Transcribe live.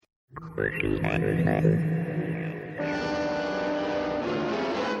Gentlemen,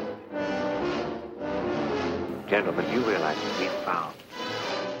 you realize what we've found.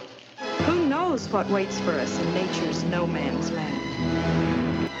 Who knows what waits for us in nature's no man's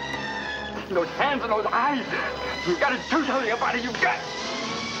land? Those hands and those eyes, you've got to do something about it, you've got...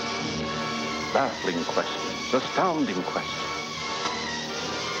 Baffling questions, astounding questions.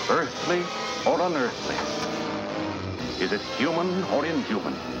 Earthly or unearthly? Is it human or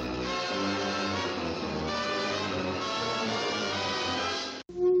inhuman?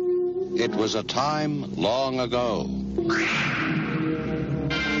 It was a time long ago.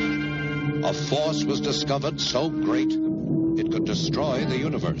 A force was discovered so great it could destroy the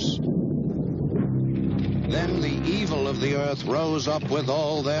universe. Then the evil of the earth rose up with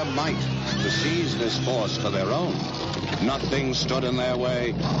all their might to seize this force for their own. Nothing stood in their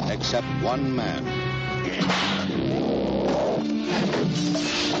way except one man.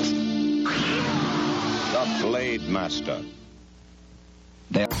 The Blade Master.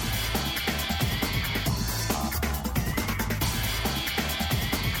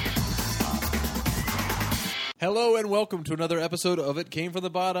 Hello and welcome to another episode of It Came From the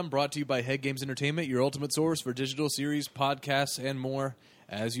Bottom, brought to you by Head Games Entertainment, your ultimate source for digital series, podcasts, and more.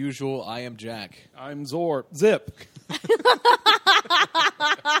 As usual, I am Jack. I'm Zip.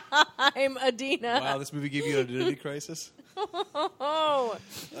 I'm Adina. Wow, this movie gave you an identity crisis? Oh.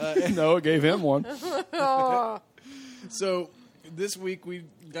 No, it gave him one. So, this week we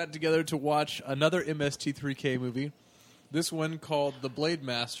got together to watch another MST3K movie. This one called The Blade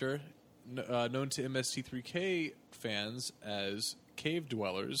Master, known to MST3K fans as Cave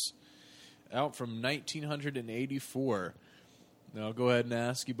Dwellers, out from 1984. Now, I'll go ahead and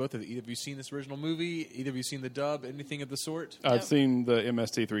ask you both, have either of you seen this original movie? Either of you seen the dub? Anything of the sort? I've seen the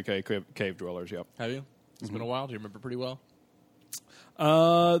MST3K Cave Dwellers, yep. Have you? It's been a while. Do you remember pretty well?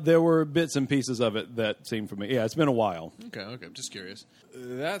 There were bits and pieces of it that seemed familiar. Yeah, it's been a while. Okay. I'm just curious.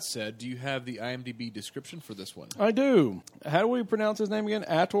 That said, do you have the IMDb description for this one? I do. How do we pronounce his name again?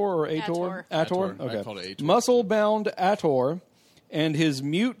 Ator or Ator? Ator. Okay. I called it Ator. Muscle-bound Ator and his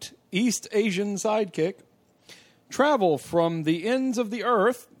mute East Asian sidekick travel from the ends of the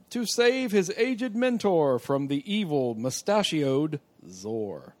earth to save his aged mentor from the evil, mustachioed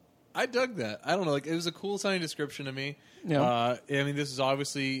Zor. I dug that. I don't know. It was a cool sounding description to me. Yeah. I mean, this is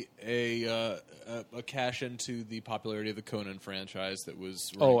obviously a cash into the popularity of the Conan franchise that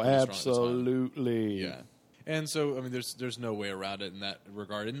was running pretty strong at this time. Absolutely. Yeah. And so, I mean, there's no way around it in that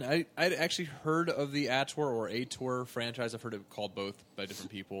regard. And I'd actually heard of the Ator or Ator franchise. I've heard it called both by different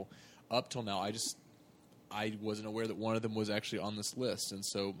people. Up till now, I wasn't aware that one of them was actually on this list. And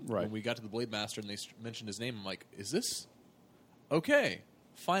so when we got to the Blade Master and they mentioned his name, I'm like, is this? Okay.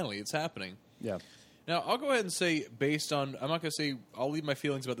 Finally, it's happening. Yeah. Now, I'll go ahead and say, I'm not going to say, I'll leave my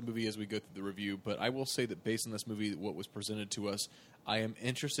feelings about the movie as we go through the review, but I will say that based on this movie, what was presented to us, I am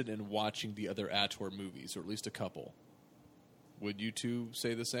interested in watching the other Ator movies, or at least a couple. Would you two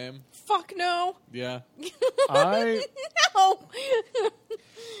say the same? Fuck no. Yeah. No.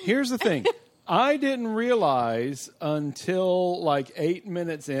 Here's the thing. I didn't realize until like 8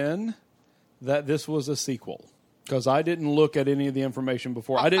 minutes in that this was a sequel. Because I didn't look at any of the information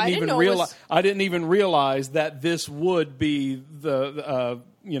before. I didn't even realize that this would be the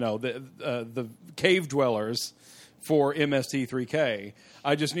Cave Dwellers for MST3K.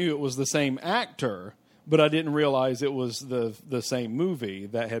 I just knew it was the same actor, but I didn't realize it was the same movie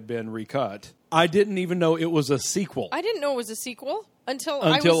that had been recut. I didn't even know it was a sequel. I didn't know it was a sequel until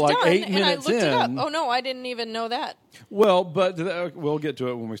I was like done 8 and I minutes looked it up. in. Oh no, I didn't even know that. Well, but we'll get to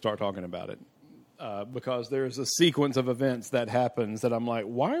it when we start talking about it. Because there's a sequence of events that happens that I'm like,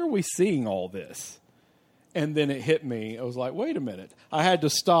 why are we seeing all this? And then it hit me. I was like, wait a minute. I had to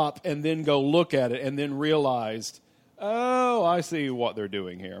stop and then go look at it and then realized, oh, I see what they're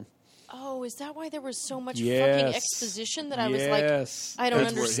doing here. Oh, is that why there was so much Yes. fucking exposition that I was Yes. like, I don't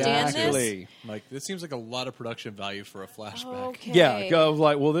That's understand exactly. this? Like, this seems like a lot of production value for a flashback. Okay. Yeah, I was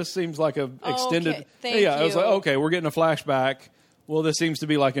like, well, this seems like a extended. Okay, thank I was you. like, okay, we're getting a flashback. Well, this seems to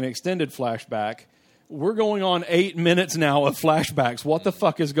be like an extended flashback. We're going on 8 minutes now of flashbacks. What the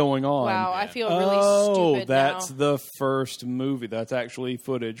fuck is going on? Wow, I feel really stupid that's now. the first movie. That's actually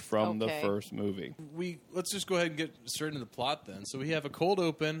footage from the first movie. Let's just go ahead and get straight into the plot then. So we have a cold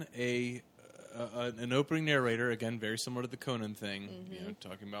open, an opening narrator, again, very similar to the Conan thing,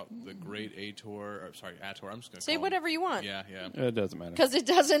 talking about the great Ator. I'm just going to Say whatever you want. Yeah. It doesn't matter. Because it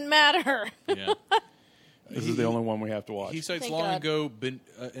doesn't matter. Yeah. This is the only one we have to watch. He cites Thank long God. ago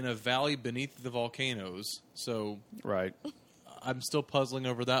in a valley beneath the volcanoes. So Right. I'm still puzzling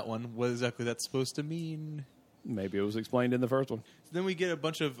over that one. What exactly that's supposed to mean? Maybe it was explained in the first one. Then we get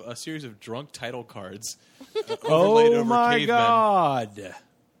a series of drunk title cards. Oh over my cavemen. God!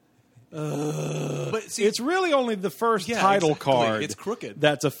 But see, It's really only the first title exactly. card. It's crooked.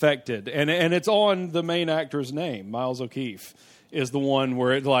 That's affected, and it's on the main actor's name. Miles O'Keefe is the one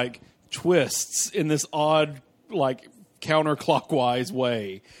where it like twists in this odd like counterclockwise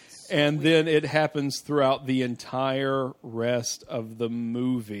way. And then it happens throughout the entire rest of the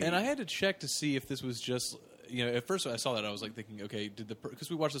movie. And I had to check to see if this was just, at first when I saw that, I was like thinking, okay, because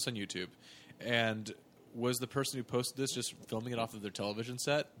we watched this on YouTube, and was the person who posted this just filming it off of their television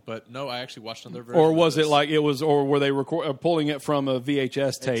set? But no, I actually watched another version. Or was of it this. like it was, or were they pulling it from a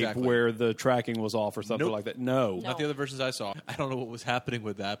VHS tape Exactly. where the tracking was off or something Nope. like that? No. Not the other versions I saw. I don't know what was happening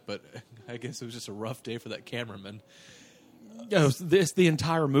with that, but I guess it was just a rough day for that cameraman. It's the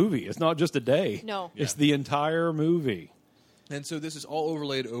entire movie. It's not just a day. No. It's the entire movie. And so this is all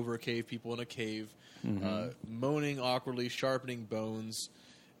overlaid over a cave, people in a cave, moaning awkwardly, sharpening bones.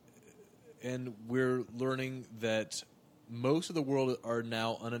 And we're learning that most of the world are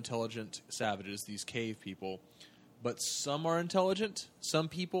now unintelligent savages, these cave people. But some are intelligent, some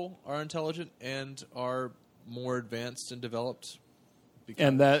people are intelligent and are more advanced and developed.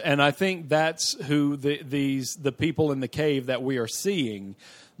 And I think that's who the people in the cave that we are seeing.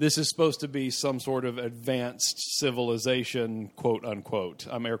 This is supposed to be some sort of advanced civilization, quote unquote.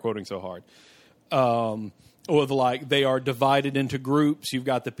 I'm air quoting so hard. Or they are divided into groups. You've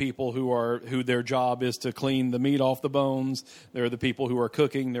got the people who their job is to clean the meat off the bones. There are the people who are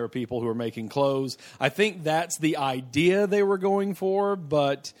cooking. There are people who are making clothes. I think that's the idea they were going for,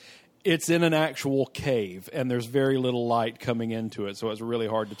 but it's in an actual cave, and there's very little light coming into it, so it's really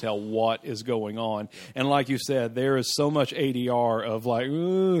hard to tell what is going on. And like you said, there is so much ADR of like,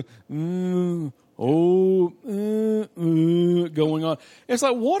 going on. It's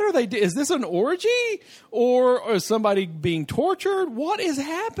like, what are they doing? Is this an orgy? Or is somebody being tortured? What is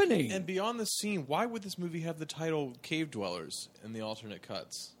happening? And beyond the scene, why would this movie have the title Cave Dwellers in the alternate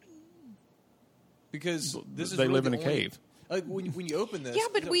cuts? Because this is they really live in the a only- cave. Like when you open this, Yeah,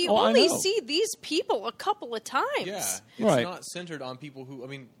 but we Oh, I only know. see these people a couple of times. yeah, it's Right. not centered on people who. I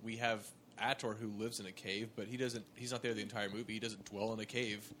mean, we have Ator who lives in a cave, but he's not there the entire movie. He doesn't dwell in a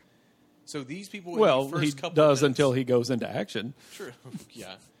cave. So these people. Well, in the first he couple does minutes, until he goes into action. True.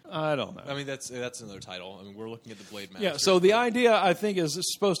 Yeah. I don't know. I mean, that's another title. I mean, we're looking at the Blade Master. Yeah, so the idea, I think, is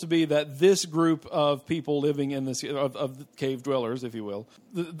supposed to be that this group of people living in this, of the cave dwellers, if you will,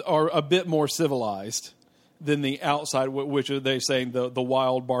 are a bit more civilized than the outside, which are they saying the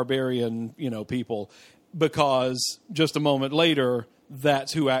wild barbarian, people, because just a moment later,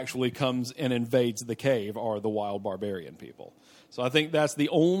 that's who actually comes and invades the cave are the wild barbarian people. So I think that's the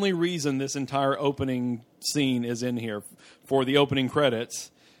only reason this entire opening scene is in here, for the opening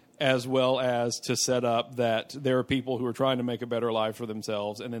credits, as well as to set up that there are people who are trying to make a better life for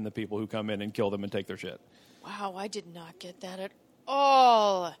themselves, and then the people who come in and kill them and take their shit. Wow, I did not get that at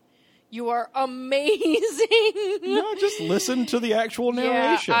all. You are amazing. No, just listen to the actual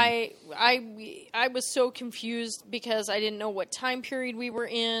narration. Yeah, I was so confused because I didn't know what time period we were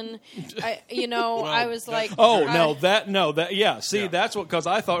in. I was like, See, that's what, because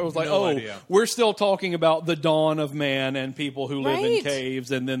I thought it was like, No idea. we're still talking about the dawn of man and people who live in Right.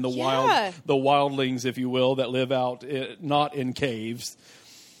 caves, and then the Yeah. wildlings, if you will, that live out not in caves.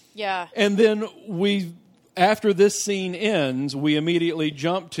 yeah, And then after this scene ends, we immediately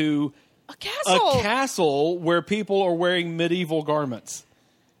jump to a castle. a castle where people are wearing medieval garments.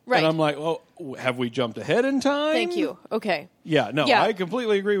 Right. And I'm like, well, have we jumped ahead in time? Thank you. Okay. Yeah, no, Yeah. I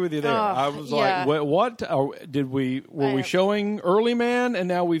completely agree with you there. I was yeah. like, what? Were we showing early man and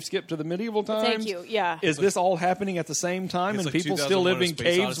now we've skipped to the medieval times? Thank you. Yeah. Is this all happening at the same time It's and like people still 2001: live in A Space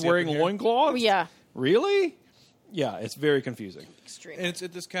caves Odyssey wearing up in here? loincloths? Yeah. Really? Yeah, it's very confusing. Extreme. And it's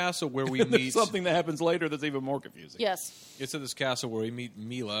at this castle where we There's meet something that happens later that's even more confusing. Yes. It's at this castle where we meet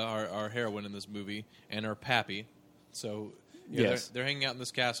Mila, our heroine in this movie, and her pappy. So Yes. they're hanging out in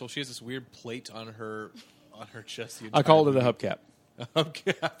this castle. She has this weird plate on her chest. the I called it a entire hubcap. movie.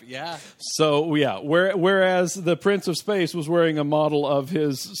 Hubcap. Yeah. So, yeah, whereas the Prince of Space was wearing a model of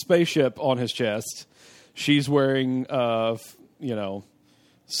his spaceship on his chest, she's wearing,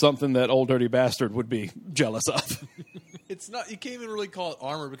 something that old dirty bastard would be jealous of. It's not. You can't even really call it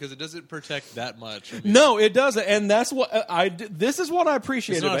armor because it doesn't protect that much. I mean, No, it doesn't, and that's what this is what I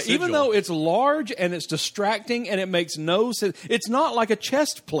appreciate It's not about a it. Even sigil. though it's large and it's distracting and it makes no sense. It's not like a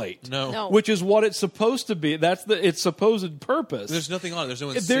chest plate, No. which is what it's supposed to be. That's its supposed purpose. There's nothing on it. There's no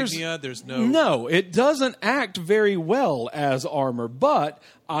insignia. There's no. No, it doesn't act very well as armor, but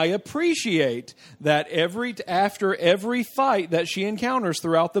I appreciate that after every fight that she encounters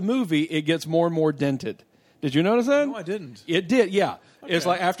throughout the movie, it gets more and more dented. Did you notice that? No, I didn't. It did, yeah. Okay. It's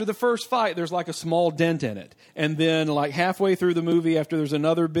like after the first fight, there's like a small dent in it. And then like halfway through the movie, after there's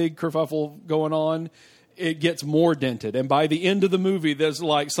another big kerfuffle going on, it gets more dented. And by the end of the movie, there's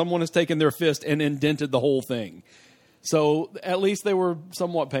like someone has taken their fist and indented the whole thing. So at least they were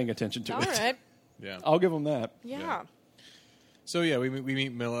somewhat paying attention to All it. right. Yeah. I'll give them that. Yeah. So yeah, we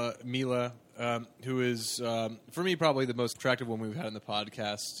meet Mila, who is for me probably the most attractive woman we've had in the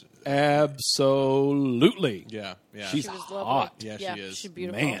podcast. Absolutely. Yeah. She's She was hot. lovely. Yeah, she is. She's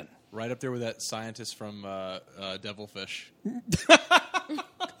beautiful. Man. Right up there with that scientist from Devilfish.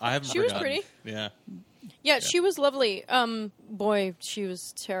 I haven't. She was forgotten. pretty. Yeah. Yeah, she was lovely. Boy, she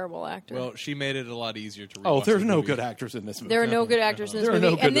was a terrible actor. Well, she made it a lot easier to. Oh, rewatch there's the no movie. good actors in this movie. there are no good actors in this There are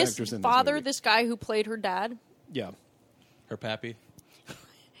movie. no good and this actors in this father, movie. this guy who played her dad, Yeah. Her pappy.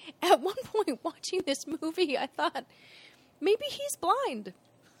 at one point watching this movie, I thought, maybe he's blind.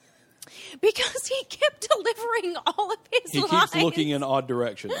 Because he kept delivering all of his He lines. keeps looking in odd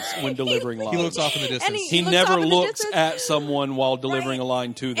directions when delivering lines. He looks off in the distance. And He looks never off in the looks distance. at someone while delivering Right. a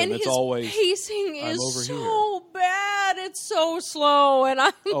line to them. And It's his always, pacing "I'm is over so bad. It's so slow. And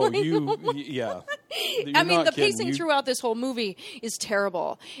I'm oh, like, yeah. You're I mean, not the kidding. pacing You- throughout this whole movie is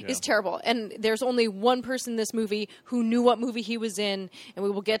terrible. It's terrible. And there's only one person in this movie who knew what movie he was in, and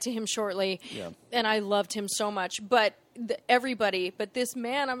we will get to him shortly. Yeah. And I loved him so much. But everybody, but this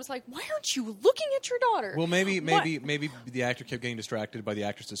man, I was like, why aren't you looking at your daughter? Well, maybe What? the actor kept getting distracted by the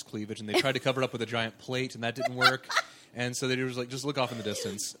actress's cleavage, and they tried to cover it up with a giant plate, and that didn't work. And so they were like, just look off in the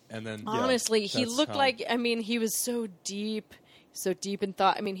distance, and then Honestly, he that's looked how- like, I mean, he was so deep in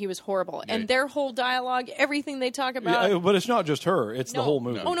thought. I mean, he was horrible. And their whole dialogue, everything they talk about. Yeah, but it's not just her. It's the whole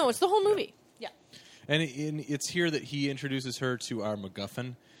movie. Oh, no, it's the whole movie. Yeah. And it's here that he introduces her to our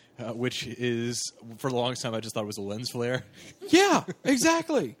MacGuffin, which is, for the longest time, I just thought it was a lens flare. Yeah,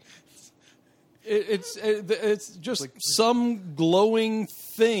 exactly. It's just some glowing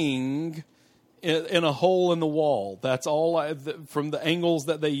thing in a hole in the wall. That's all. From the angles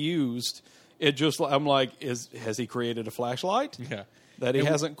that they used, it just. I'm like, has he created a flashlight? Yeah. That he And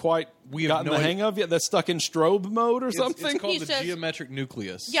hasn't quite we have gotten no the idea- hang of yet. That's stuck in strobe mode or something. It's called He the says- geometric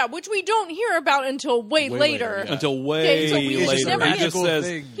nucleus. Yeah, which we don't hear about until way Way later. later, yeah. Until Okay, way so we later, never he get- just says,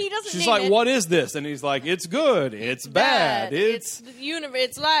 thing. He doesn't she's name like, it. "What is this?" And he's like, "It's good. It's bad. It's the universe.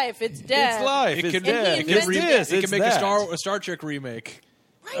 It's life. It's death. it's life. It It's can, death. he it can, It's invented this. it It's can make that." a Star Trek remake.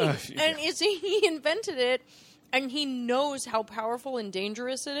 Right. And he invented it, and he knows how powerful and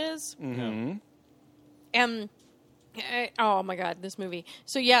dangerous it is. Mm-hmm. And oh my god, this movie.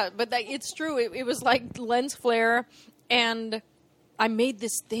 So yeah, but it's true. It was like lens flare, and I made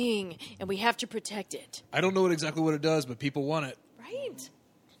this thing, and we have to protect it. I don't know exactly what it does, but people want it. Right.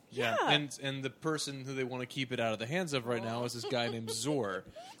 Yeah. Yeah. And the person who they want to keep it out of the hands of right now is this guy named Zor.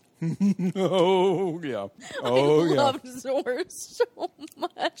 Oh yeah. Oh I yeah. loved Zor so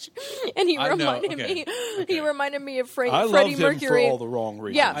much, and he I know, reminded okay. me. He reminded me of I Freddie loved him Mercury. for all the wrong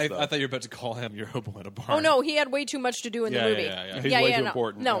reasons. Yeah. I though. thought you were about to call him your hobo at a bar. Oh no, he had way too much to do in Yeah, the yeah, movie. yeah. He's way too no.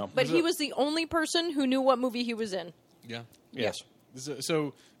 important, No, yeah. but he was the only person who knew what movie he was in. Yeah. Yes.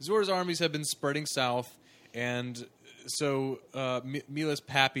 So Zor's armies have been spreading south, and so Mila's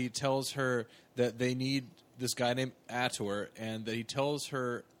pappy tells her that they need this guy named Ator, and that he tells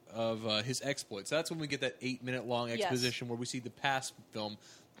her of his exploits. That's when we get that 8-minute long exposition where we see the past film.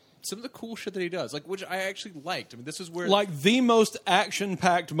 Some of the cool shit that he does, like which I actually liked. I mean, this is where Like the most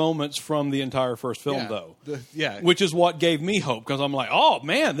action-packed moments from the entire first film, Yeah. though. Yeah. Which is what gave me hope, because I'm like, oh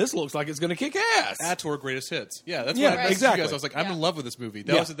man, this looks like it's going to kick ass. Ator greatest hits. Yeah, that's Yeah, what I messaged exactly. you guys. I was like, I'm Yeah. in love with this movie.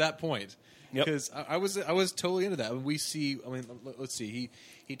 That Yeah. was at that point. Yep. Because I was totally into that. We see, I mean, let's see.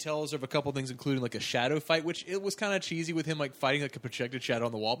 He tells her of a couple things, including like a shadow fight, which it was kind of cheesy with him like fighting like a projected shadow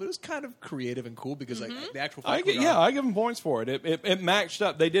on the wall, but it was kind of creative and cool because like the actual fight. I give him points for it. It matched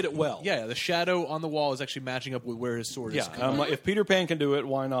up. They did it well. Yeah, the shadow on the wall is actually matching up with where his sword Yeah. is. I'm like, if Peter Pan can do it,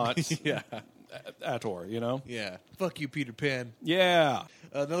 why not Yeah, Ator? You know? yeah. Fuck you, Peter Pan. Yeah.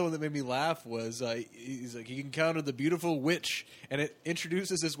 Another one that made me laugh was he's like, he encountered the beautiful witch, and it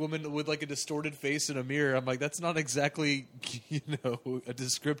introduces this woman with like a distorted face in a mirror. I'm like, that's not exactly a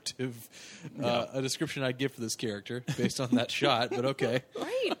description I'd give for this character based on that shot, but okay.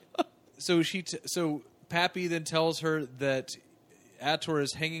 Right. So Pappy then tells her that Ator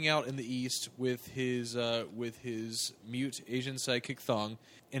is hanging out in the east with his mute Asian sidekick Thong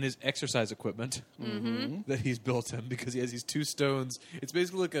and his exercise equipment that he's built him because he has these two stones. It's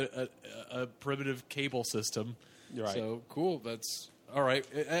basically like a primitive cable system. Right. So cool. That's all right.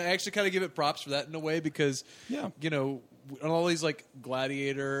 I actually kind of give it props for that in a way because Yeah. on all these like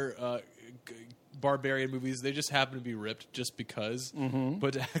gladiator barbarian movies, they just happen to be ripped just because. Mm-hmm.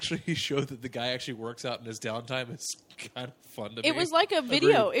 But to actually show that the guy actually works out in his downtime is kind of fun to me. It was like a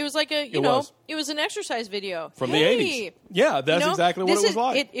video. Agreed. It was like It was. it was an exercise video. From Hey, the 80s. Yeah, that's exactly what this it was is-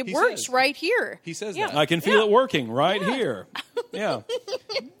 like. It He works says. right here. He says Yeah. that. I can feel it working right here. Yeah.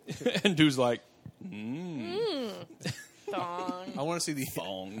 And dude's like, Thong. I want to see the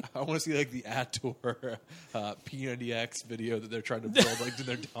Thong. I want to see like the Ator P90X video that they're trying to build like in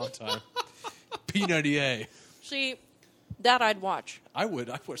their downtime. P90A. See, that I'd watch. I'd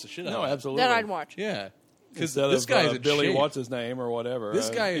watch the shit out no, of it. absolutely. That I'd watch. Yeah, because Instead this of guy's in Billy, shape. what's his name or whatever. This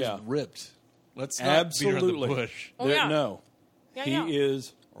guy is yeah. ripped. Let's not beat around Absolutely. the bush. Oh, yeah. No. Yeah, He yeah.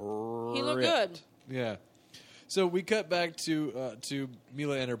 is He looked ripped. good. Yeah. So we cut back to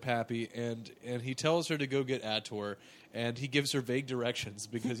Mila and her pappy, and he tells her to go get Ator, and he gives her vague directions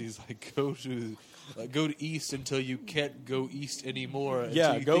because he's like, go to east until you can't go east anymore.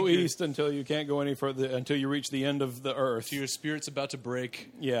 Yeah, until you go think your- east until you can't go any further, until you reach the end of the earth. till your spirit's about to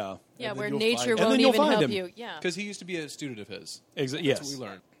break. Yeah. Yeah, And then where you'll nature find- And won't then you'll even find help him. you. Yeah. Because he used to be a student of his. Yes. That's what we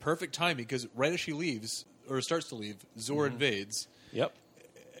learned. Perfect timing, because right as she leaves, or starts to leave, Zor Mm-hmm. invades. Yep.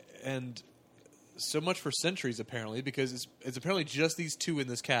 And so much for centuries, apparently, because it's apparently just these two in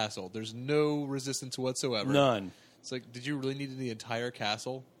this castle. There's no resistance whatsoever. None. It's like, did you really need the entire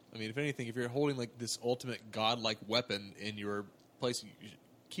castle? I mean, if anything, if you're holding like this ultimate godlike weapon in your place, you should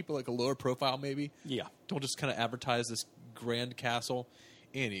keep it like a lower profile, maybe. Yeah. Don't just kind of advertise this grand castle.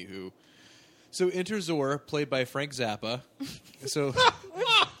 Anywho, so enter Zor, played by Frank Zappa. So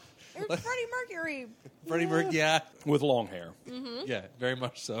There's Freddie Mercury. Freddie Mercury, yeah, With long hair. yeah, very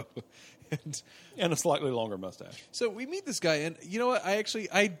much so. And And a slightly longer mustache. so we meet this guy, and you know what?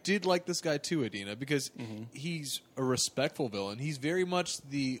 I did like this guy too, Adina, because he's a respectful villain. He's very much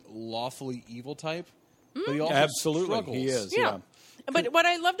the lawfully evil type, but he also Absolutely. struggles. He is. Yeah. Yeah. But what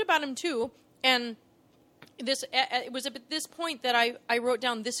I loved about him too, and this it was at this point that I wrote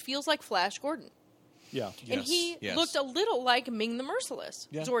down, this feels like Flash Gordon. Yeah. And Yes, he yes. looked a little like Ming the Merciless.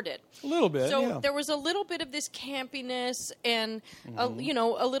 Yeah. Zor did. A little bit. So yeah. there was a little bit of this campiness and, a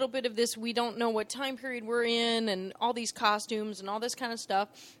little bit of this, we don't know what time period we're in, and all these costumes and all this kind of stuff.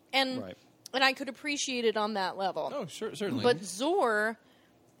 And Right. and I could appreciate it on that level. Oh, sure, certainly. But Zor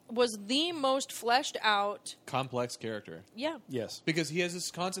was the most fleshed out. complex character. Yeah. Yes. Because he has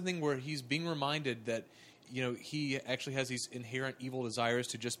this constant thing where he's being reminded that, he actually has these inherent evil desires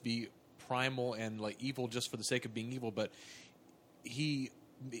to just be primal and like evil just for the sake of being evil. But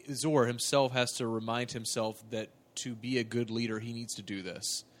Zor himself has to remind himself that to be a good leader, he needs to do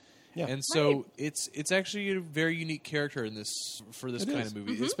this. Yeah. And so Right. it's actually a very unique character in this It kind is. of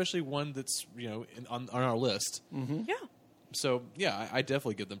movie, especially one that's on our list. Yeah. So, yeah, I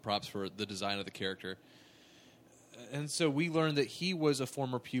definitely give them props for the design of the character. And so we learned that he was a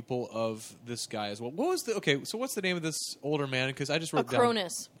former pupil of this guy as well. What's the name of this older man? Because I just wrote down...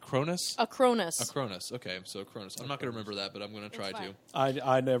 Cronus. Cronus? Cronus. Cronus. Okay, so Cronus. I'm not going to remember that, but I'm going to try to. fine.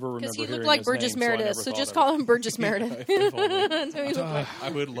 I never remember Because he hearing looked like his Burgess name, Meredith, I so never just thought of call him Burgess Meredith. If only. That's who he looked like. I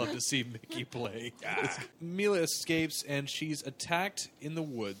would love to see Mickey play. Mila escapes, and she's attacked in the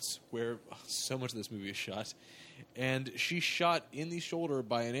woods, where so much of this movie is shot. And she's shot in the shoulder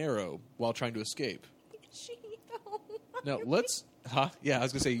by an arrow while trying to escape. Now, let's... Huh? Yeah, I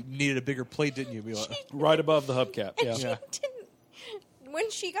was going to say, you needed a bigger plate, didn't you, Mila? it. Right above the hubcap. Yeah. She didn't. When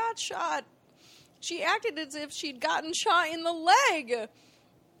she got shot, she acted as if she'd gotten shot in the leg.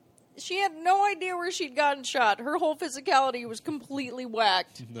 She had no idea where she'd gotten shot. Her whole physicality was completely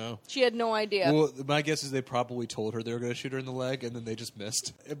whacked. No. She had no idea. Well, my guess is they probably told her they were going to shoot her in the leg, and then they just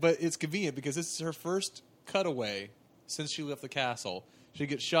missed. But it's convenient because this is her first cutaway since she left the castle. She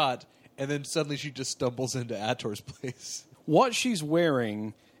gets shot, and then suddenly she just stumbles into Ator's place. What she's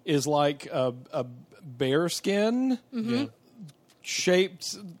wearing is like a bear skin Yeah.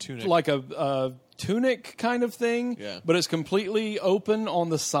 shaped Tunic. like a tunic kind of thing, Yeah. but it's completely open on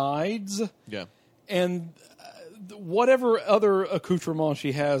the sides. Yeah. And whatever other accoutrement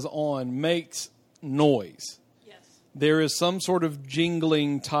she has on makes noise. Yes. There is some sort of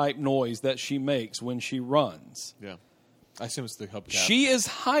jingling type noise that she makes when she runs. Yeah. I assume it's the hubcap. She is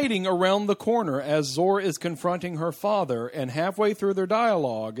hiding around the corner as Zor is confronting her father, and halfway through their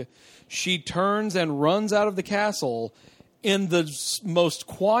dialogue, she turns and runs out of the castle in the most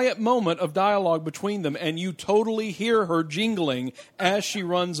quiet moment of dialogue between them, and you totally hear her jingling as she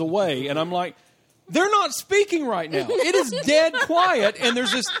runs away. And I'm like, they're not speaking right now. It is dead quiet, and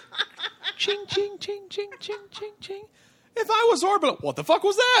there's this ching, ching, ching, ching, ching, ching, ching. If I was Zor, I'd be like, what the fuck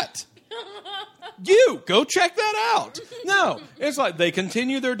was that? You, go check that out. No, it's like they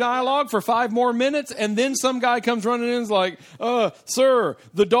continue their dialogue for 5 more minutes, and then some guy comes running in and is like, sir,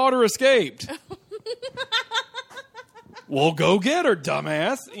 the daughter escaped. Well, go get her,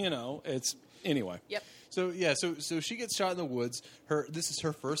 dumbass. Anyway. Yep. So she gets shot in the woods. This is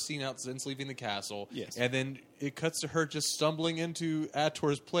her first scene out since leaving the castle. Yes. And then it cuts to her just stumbling into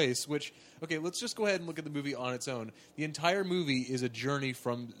Ator's place, which, okay, let's just go ahead and look at the movie on its own. The entire movie is a journey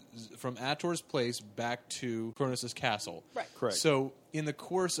from Ator's place back to Cronus' castle. Right. Correct. So in the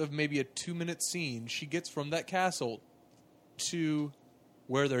course of maybe a 2-minute scene, she gets from that castle to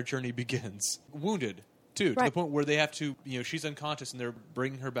where their journey begins. Wounded. Too, to the point where they have to, she's unconscious and they're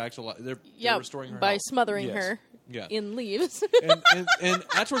bringing her back to life. They're restoring her by health. smothering Yes. her Yeah. in leaves. And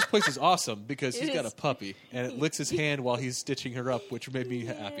Ator's place is awesome because he's got a is. puppy and it licks his hand while he's stitching her up, which made me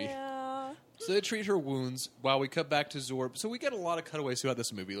happy. Yeah. So they treat her wounds while we cut back to Zor. So we get a lot of cutaways throughout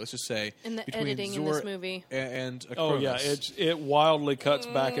this movie, let's just say. And the between editing Zor in this movie. And Oh, yeah. Acronis. It wildly cuts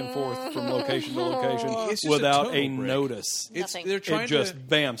back and forth from location to location It's just a without tonal a break. notice. Nothing. They're trying It just, to...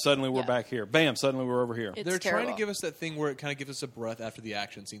 bam, suddenly we're Yeah. back here. Bam, suddenly we're over here. It's They're trying terrible. to give us that thing where it kind of gives us a breath after the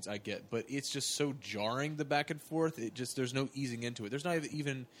action scenes, I get, but it's just so jarring, the back and forth. There's no easing into it. There's not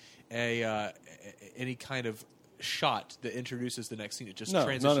even any kind of shot that introduces the next scene. It just No, none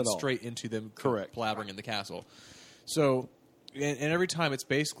transitions at all. straight into them Correct. blabbering in the castle. So, and every time it's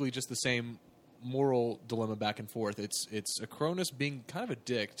basically just the same moral dilemma back and forth. It's Acronis being kind of a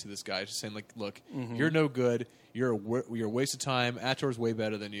dick to this guy, just saying like, "Look, you're no good. You're a waste of time. Ator's way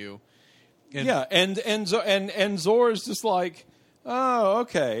better than you." And Yeah, and Zor is just like, oh,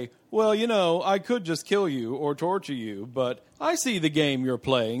 okay. Well, I could just kill you or torture you, but I see the game you're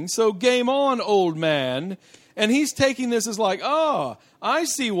playing, so game on, old man. And he's taking this as like, oh, I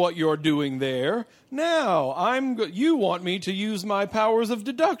see what you're doing there. Now, you want me to use my powers of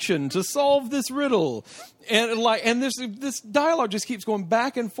deduction to solve this riddle. And this dialogue just keeps going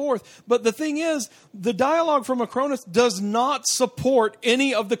back and forth. But the thing is, the dialogue from Acronis does not support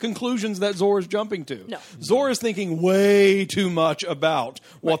any of the conclusions that Zor is jumping to. No. Zor is thinking way too much about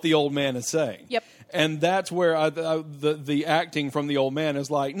what the old man is saying. Yep. And that's where the acting from the old man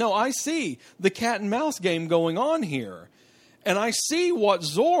is like, no, I see the cat and mouse game going on here. And I see what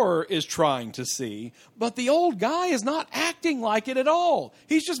Zor is trying to see, but the old guy is not acting like it at all.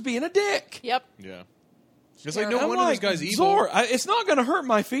 He's just being a dick. Yep. yeah. It's like, no I'm wonder like, this guy's evil. Zor, it's not going to hurt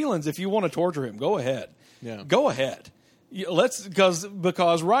my feelings if you want to torture him. Go ahead. Yeah. Go ahead.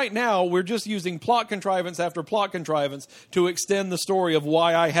 Because right now we're just using plot contrivance after plot contrivance to extend the story of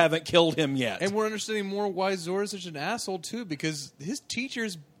why I haven't killed him yet. And we're understanding more why Zor is such an asshole, too, because his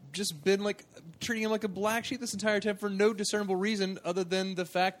teacher's just been, like, treating him like a black sheep this entire time for no discernible reason other than the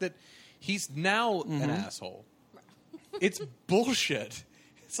fact that he's now an asshole. It's bullshit.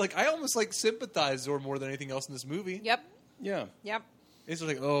 It's like, I almost, like, sympathize Zor more than anything else in this movie. Yep. yeah. Yep. It's just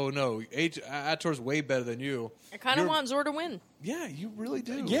like, oh, no, Ator's way better than you. I kind of want Zor to win. Yeah, you really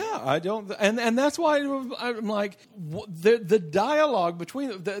do. Yeah, I don't, and that's why I'm like, the dialogue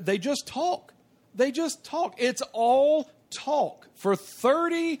between they just talk. They just talk. It's all talk. For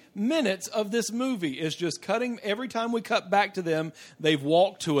 30 minutes of this movie is just cutting. Every time we cut back to them, they've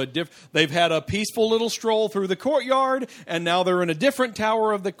walked to they've had a peaceful little stroll through the courtyard, and now they're in a different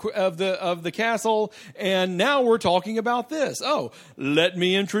tower of the castle, and now we're talking about this. Oh, let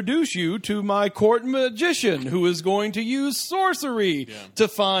me introduce you to my court magician who is going to use sorcery to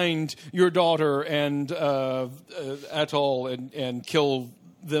find your daughter and Atoll and kill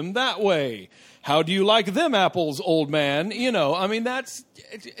them that way. How do you like them apples, old man? I mean, but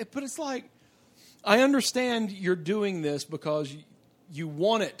it's like, I understand you're doing this because you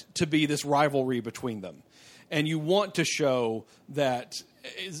want it to be this rivalry between them. And you want to show that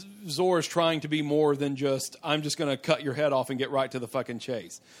Zor is trying to be more than just, I'm just going to cut your head off and get right to the fucking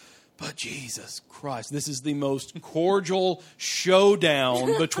chase. But Jesus Christ, this is the most cordial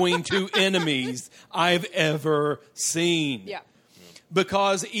showdown between two enemies I've ever seen. Yeah.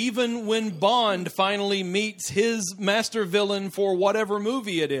 Because even when Bond finally meets his master villain for whatever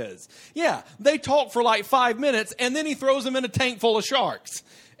movie it is, they talk for like 5 minutes, and then he throws him in a tank full of sharks,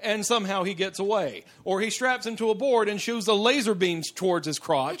 and somehow he gets away. Or he straps him to a board and shoots a laser beam towards his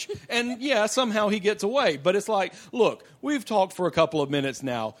crotch, and somehow he gets away. But it's like, look, we've talked for a couple of minutes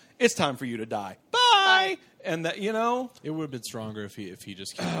now. It's time for you to die. Bye! And that, It would have been stronger if he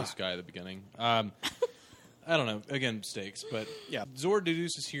just killed this guy at the beginning. I don't know. Again, stakes. But yeah, Zor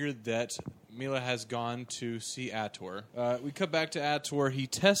deduces here that Mila has gone to see Ator. We cut back to Ator. He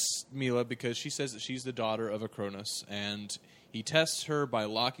tests Mila because she says that she's the daughter of Acronis. And he tests her by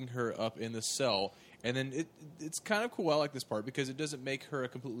locking her up in the cell. And then it's kind of cool. I like this part because it doesn't make her a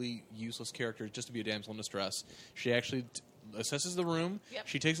completely useless character just to be a damsel in distress. She actually assesses the room. Yep.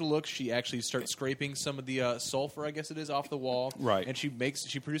 She takes a look. She actually starts scraping some of the sulfur, I guess it is, off the wall. Right. And she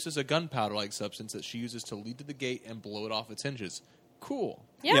produces a gunpowder-like substance that she uses to lead to the gate and blow it off its hinges. Cool.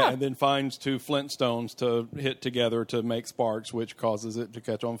 Yeah. and then finds 2 flintstones to hit together to make sparks, which causes it to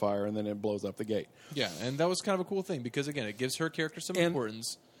catch on fire, and then it blows up the gate. Yeah, and that was kind of a cool thing because, again, it gives her character some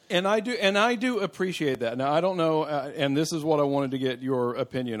importance. And I do appreciate that. Now, I don't know, and this is what I wanted to get your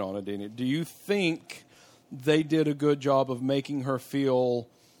opinion on, Adina. Do you think they did a good job of making her feel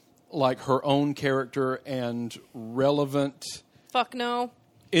like her own character and relevant Fuck no.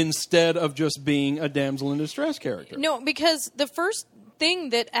 instead of just being a damsel in distress character? No, because the first thing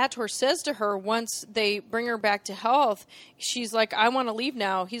that Ator says to her once they bring her back to health, she's like, I want to leave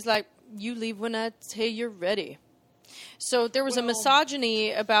now. He's like, you leave when I say you're ready. So there was a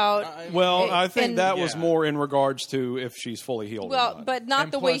misogyny about... I think that was Yeah. more in regards to if she's fully healed or not. but not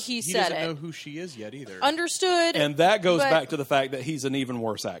And the way plus, he he said doesn't know it. who she is yet either. Understood. And that goes but- back to the fact that he's an even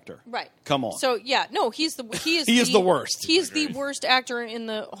worse actor. Right. Come on. So yeah, no, he is He is the worst. He is the worst actor in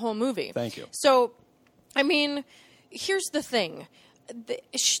the whole movie. Thank you. So, I mean, here's the thing.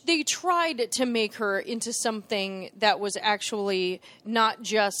 They tried to make her into something that was actually not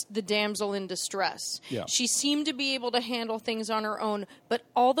just the damsel in distress. Yeah. She seemed to be able to handle things on her own, but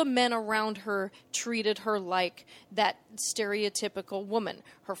all the men around her treated her like that stereotypical woman.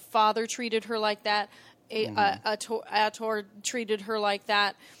 Her father treated her like that. Ator treated her like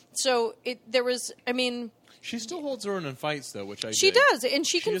that. So there was, I mean... She still holds her own in fights, though, which I She dig. does, and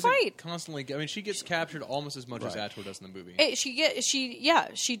she can doesn't fight. Constantly, I mean, she gets captured almost as much as Ator does in the movie.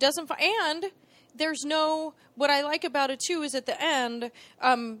 She doesn't fight. And there's no, what I like about it too is at the end,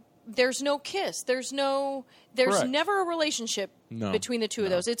 there's no kiss. There's Correct. never a relationship between the two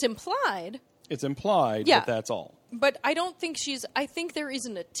of those. It's implied. It's implied, Yeah. but that's all. But I don't think I think there is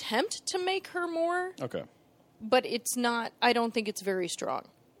an attempt to make her more, Okay. but it's not, I don't think it's very strong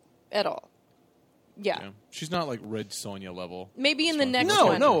at all. Yeah. She's not like Red Sonja level. Maybe in the next No,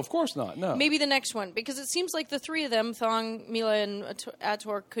 one. no, of course not. No. Maybe the next one, because it seems like the three of them, Thong, Mila, and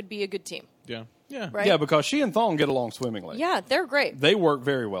Ator, could be a good team. Yeah. Yeah. Right? Yeah, because she and Thong get along swimmingly. Yeah, they're great. They work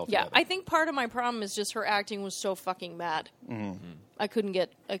very well Yeah, together. I think part of my problem is just her acting was so fucking bad. Mm-hmm. I couldn't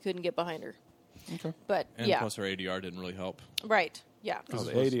get behind her. Okay. But And yeah, plus her ADR didn't really help. right. Yeah. Oh,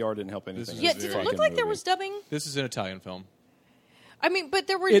 the ADR didn't help anything. is Yeah, a did it very look good like there movie. was dubbing? This is an Italian film. I mean, but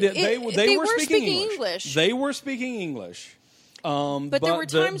there were They were speaking English. They were speaking English. But there were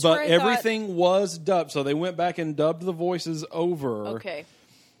times where I thought- everything was dubbed, so they went back and dubbed the voices over. Okay.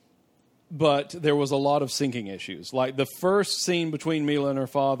 But there was a lot of syncing issues. Like the first scene between Mila and her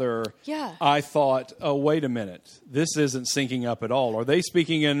father, Yeah. I thought, oh, wait a minute. This isn't syncing up at all. Are they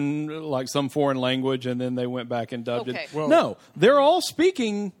speaking in like some foreign language and then they went back and dubbed Okay. it? Well- No, they're all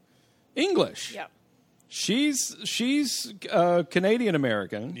speaking English. Yeah. She's Canadian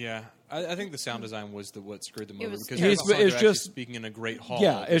American. Yeah. I think the sound design was what screwed them It over was- because It's- it's, like it's they're just- actually speaking in a great hall.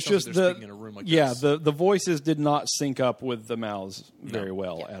 Yeah, it's sounds just like they're the speaking in a room like yeah this. the voices did not sync up with the mouths very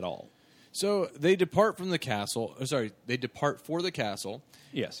well Yeah. at all. So they depart from the castle. They depart for the castle.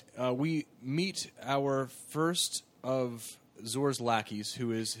 Yes, We meet our first of Zor's lackeys,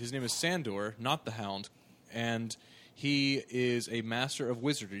 his name is Sandor, not the Hound, and he is a master of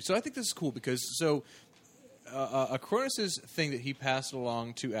wizardry. So I think this is cool because Cronus's thing that he passed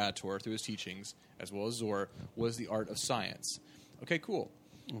along to Ator through his teachings, as well as Zor, was the art of science. Okay, cool.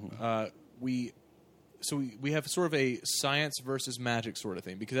 We have sort of a science versus magic sort of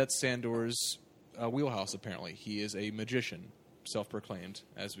thing because that's Sandor's wheelhouse. Apparently, he is a magician, self-proclaimed.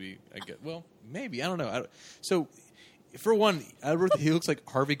 Maybe I don't know. So, for one, he looks like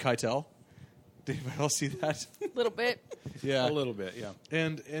Harvey Keitel. Did anybody else see that? A little bit. Yeah, a little bit. Yeah,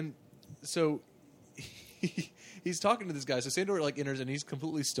 and so he's talking to this guy. So Sandor enters and he's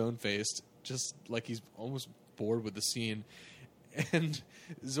completely stone-faced, just like he's almost bored with the scene. And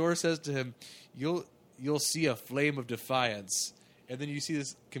Zor says to him, "You'll see a flame of defiance." And then you see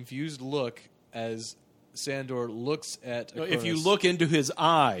this confused look as Sandor looks at Acronis. if you look into his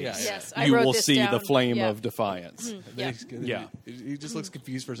eyes, Yeah, yeah. Yes, I you wrote will this see down. the flame Yeah. of defiance. And then Yeah. he just looks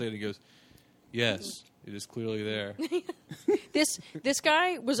confused for a second. He goes, "Yes, it is clearly there." This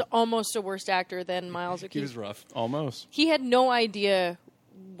guy was almost a worse actor than Miles He O'Keefe. was rough. Almost. He had no idea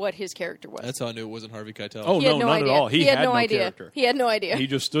what his character was. That's how I knew it wasn't Harvey Keitel. Oh he had no, no not idea. at all. He had no idea. character. He had no idea. He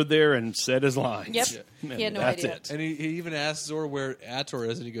just stood there and said his lines. Yep. And He had no that's idea. it. And he even asks Zor where Ator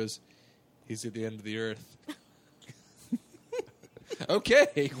is, and he goes, "He's at the end of the earth."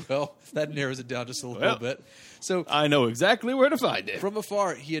 Okay, well, that narrows it down just a little Well. bit. So I know exactly where to find it. from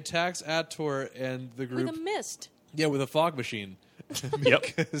afar, he attacks Ator and the With group. a mist. Yeah, with a fog machine. Yep.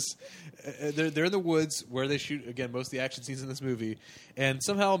 Because they're in the woods where they shoot, again, most of the action scenes in this movie. And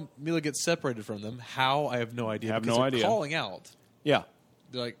somehow Mila gets separated from them. How? I have no idea. Have because no they're idea. calling out. Yeah.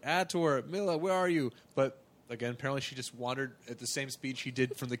 They're like, Ator, Mila, where are you? But, again, apparently she just wandered at the same speed she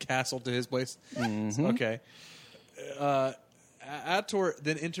did from the castle to his place. Mm-hmm. Okay. Ator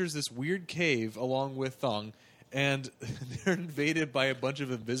then enters this weird cave along with Thong, and they're invaded by a bunch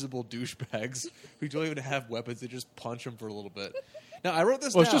of invisible douchebags who don't even have weapons. They just punch them for a little bit. Now, I wrote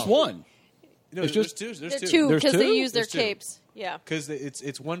this Well, down. it's just one. No, it's there's just- two. They're There's two There's because they two? use their There's two. capes. Yeah. Because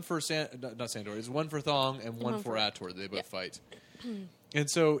it's one for not Sandor. It's one for Thong and one for Ator. They both Yeah. fight. And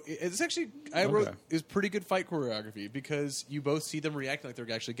so it's actually, I wrote, is pretty good fight choreography because you both see them reacting like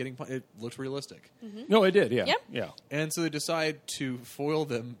they're actually getting punched. It looks realistic. No, it did. Yeah. Yep. Yeah. And so they decide to foil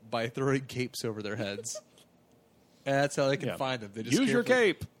them by throwing capes over their heads. And that's how they can Yeah. find them. They just Use your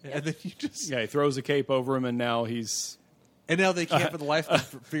cape. And then you just... Yeah, he throws a cape over him, and now he's And now they can't for the life of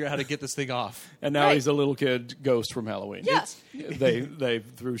them figure out how to get this thing off. Right. he's a little kid ghost from Halloween. Yeah. They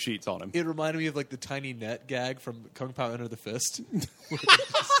threw sheets on him. It reminded me of like the tiny net gag from Kung Pao Enter the Fist.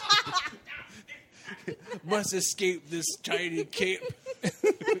 Must escape this tiny cape.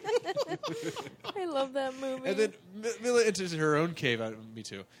 I love that movie. And then Mila enters her own cave. Me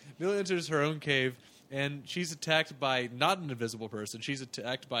too. Mila enters her own cave, and she's attacked by not an invisible person. She's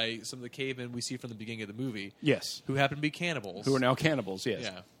attacked by some of the cavemen we see from the beginning of the movie. Yes. Who happen to be cannibals. Who are now cannibals, yes.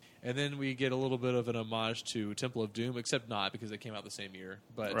 Yeah. And then we get a little bit of an homage to Temple of Doom, except not because they came out the same year.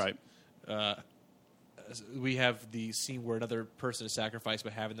 But Right. we have the scene where another person is sacrificed by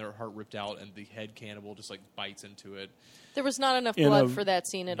having their heart ripped out, and the head cannibal just like bites into it. there was not enough In blood a- for that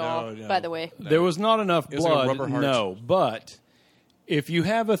scene at No, all, no. by the way. There was not enough It was like a blood, rubber heart. no. But if you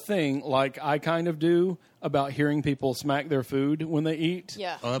have a thing like I kind of do about hearing people smack their food when they eat,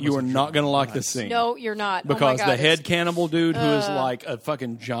 Yeah. Oh, that you must are have not driven going to me like nuts. this scene. No, you're not. Because oh my God, the it's- head cannibal dude, who is like a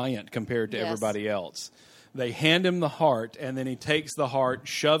fucking giant compared to Yes. everybody else, they hand him the heart, and then he takes the heart,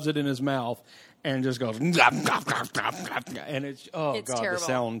 shoves it in his mouth, and just goes, and it's, oh It's God, terrible. the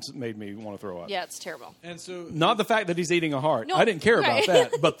sounds made me want to throw up. Yeah, it's terrible. And so Not the fact that he's eating a heart. No, I didn't care right.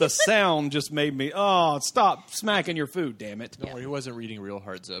 about that. But the sound just made me, oh, stop smacking your food, damn it. don't worry, he wasn't eating real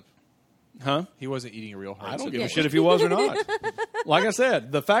hard zip. Huh? He wasn't eating a real hard I don't zip. give a shit if he was or not. Like I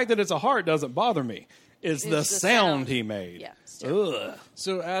said, the fact that it's a heart doesn't bother me. It's the the sound sound. he made. Yeah, it's terrible. Ugh.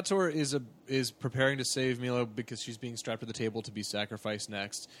 So Ator is preparing to save Milo because she's being strapped to the table to be sacrificed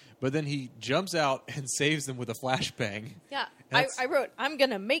next. But then he jumps out and saves them with a flashbang. Yeah, That's- I wrote, I'm going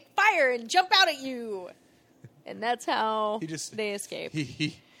to make fire and jump out at you. And that's how they escape.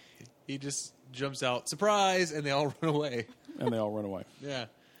 He just jumps out, surprise, and they all run away. And they all run away. Yeah.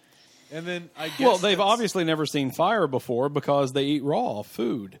 And then I guess Well, they've that's- obviously never seen fire before because they eat raw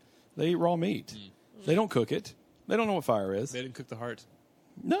food. They eat raw meat. They don't cook it. They don't know what fire is. they didn't cook the heart.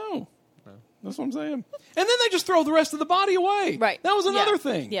 No. That's what I'm saying. And then they just throw the rest of the body away. Right. That was another Yeah.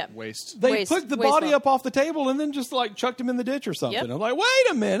 thing. Yeah. Waste. They Waste. picked the Wasteful. body up off the table and then just like chucked him in the ditch or something. Yep. I'm like,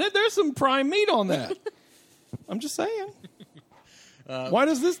 wait a minute, there's some prime meat on that. I'm just saying. Why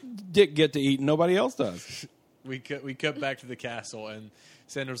does this dick get to eat and nobody else does? We cut back to the castle, and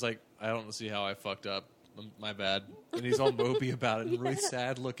Sandor's like, I don't see how I fucked up. My bad. And he's all mopey about it and really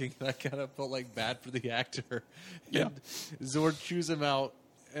sad looking. I kind of felt like bad for the actor. Yeah. And Zord chews him out,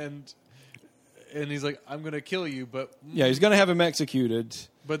 and he's like, I'm going to kill you, but Yeah, he's going to have him executed.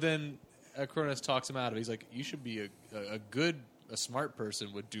 But then Cronus talks him out of it. He's like, you should be a smart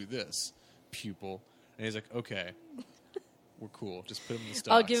person would do this, pupil. And he's like, okay, we're cool. Just put him in the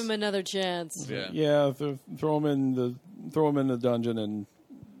stocks. I'll give him another chance. Yeah. Yeah, throw him in the dungeon and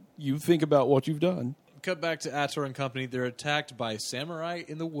you think about what you've done. Cut back to Ator and company. They're attacked by samurai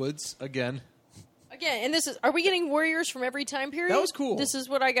in the woods again. Again, and are we getting warriors from every time period? That was cool. This is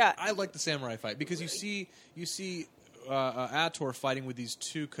what I got. I like the samurai fight because you see Ator fighting with these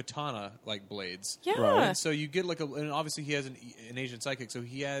two katana like blades. yeah. Right. And so you get and obviously he has an Asian psychic, so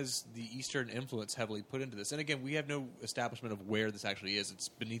he has the Eastern influence heavily put into this. And again, we have no establishment of where this actually is. It's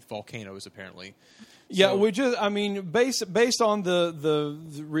beneath volcanoes, apparently. Yeah, So- based on the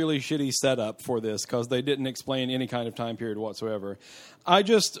really shitty setup for this, because they didn't explain any kind of time period whatsoever. I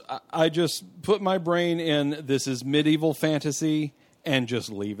just put my brain in this is medieval fantasy and just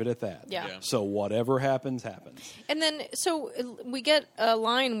leave it at that. Yeah. Yeah. So whatever happens, happens. And then, so we get a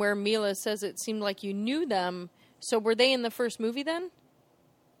line where Mila says it seemed like you knew them. So were they in the first movie then?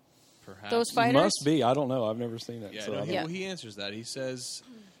 Perhaps. Those fighters? Must be. I don't know. I've never seen it. Yeah, so no, I don't- Yeah. well, he answers that. He says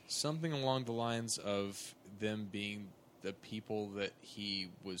something along the lines of them being the people that he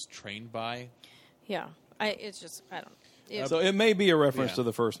was trained by. Yeah. I don't. So it may be a reference Yeah. to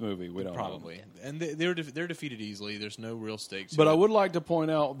the first movie. We don't know. Probably. And they're defeated easily. There's no real stakes. But I would like to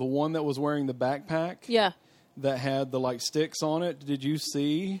point out the one that was wearing the backpack Yeah. that had the like sticks on it. Did you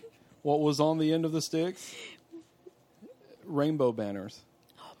see what was on the end of the sticks? Rainbow banners.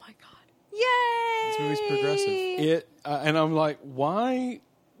 Oh my god! Yay! This movie's progressive. And I'm like, why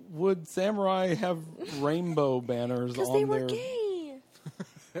would samurai have rainbow banners Because on they were their? gay.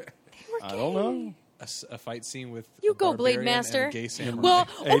 They were gay. I don't know. A fight scene with You a go, Blade barbarian Master. and a gay samurai. Well,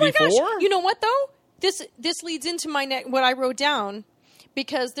 oh my 84? gosh! You know what though? This leads into my what I wrote down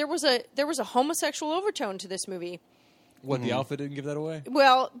because there was a homosexual overtone to this movie. What, the outfit didn't give that away?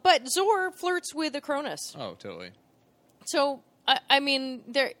 Well, but Zor flirts with Acronis. Oh, totally. So I mean,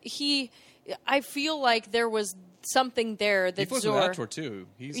 I feel like there was something there He that flirts Zor. with Ator too.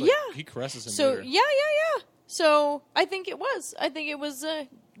 He's like, Yeah. he caresses him. So later. yeah. So I think it was.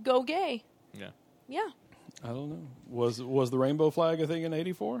 Go gay. Yeah. Yeah. I don't know. Was the rainbow flag a thing in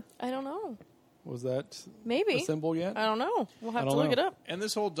 '84? I don't know. Was that Maybe. a symbol yet? I don't know. We'll have I to don't look know. it up. And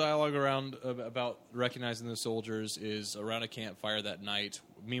this whole dialogue around about recognizing the soldiers is around a campfire that night.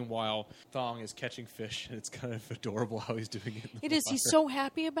 Meanwhile, Thong is catching fish, and it's kind of adorable how he's doing it. It is. He's so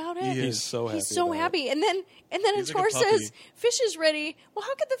happy about it. He is. He's so happy. He's so about it. happy. And then He's Ator like a puppy. says, "Fish is ready." Well,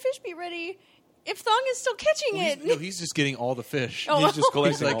 how could the fish be ready if Thong is still catching it? He's just getting all the fish. Oh. He's just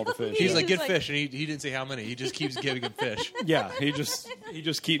collecting He's like- all the fish. He's like, He's get like- fish, and he didn't say how many. He just keeps giving him fish. Yeah, he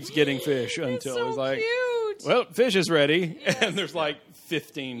just keeps getting fish It's until so he's like, cute. well, fish is ready, and there's like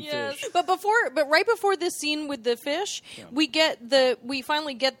 15 Yes. fish. But right before this scene with the fish, we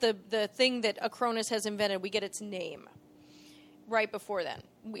finally get the thing that Acronis has invented. We get its name. Right before then.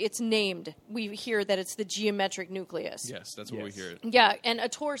 It's named. We hear that it's the geometric nucleus. Yes, that's where we Yes. hear it. Yeah, and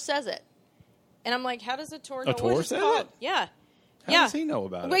Ator says it. And I'm like, how does Ator know Ator what it's says called? it? Yeah. How yeah. does he know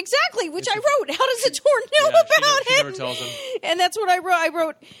about Well, it? exactly, which I wrote. How does Ator know Yeah, about she him? never tells him. And that's what I wrote. I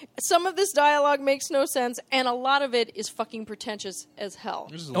wrote, some of this dialogue makes no sense, and a lot of it is fucking pretentious as hell.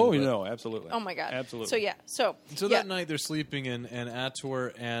 Just a little Oh, bit. no, absolutely. Oh, my God. Absolutely. So, yeah. So So yeah. that night they're sleeping, and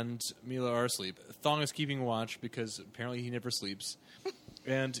Ator and Mila are asleep. Thong is keeping watch because apparently he never sleeps.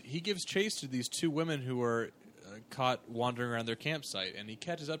 And he gives chase to these two women who are caught wandering around their campsite, and he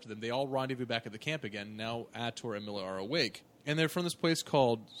catches up to them. They all rendezvous back at the camp again. Now Ator and Mila are awake. And they're from this place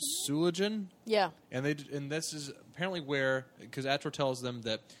called Sulajan. Yeah. And this is apparently where, because Ator tells them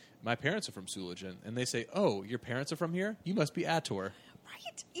that my parents are from Sulajan. And they say, oh, your parents are from here? You must be Ator.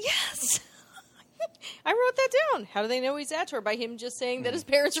 Right? Yes. I wrote that down. How do they know he's Ator? By him just saying that his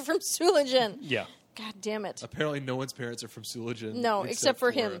parents are from Sulajan. Yeah. God damn it. Apparently no one's parents are from Sulajan. No, except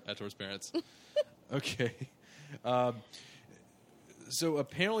for him. Ator's parents. Okay. So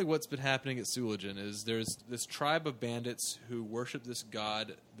apparently what's been happening at Sulajan is there's this tribe of bandits who worship this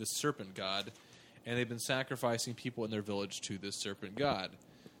god, this serpent god, and they've been sacrificing people in their village to this serpent god.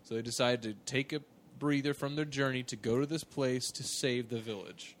 So they decided to take a breather from their journey to go to this place to save the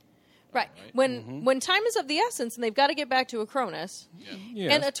village. Right. Right. When time is of the essence and they've got to get back to Acronis, Yeah.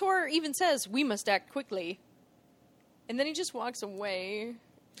 Yes. and Ator even says, we must act quickly. And then he just walks away.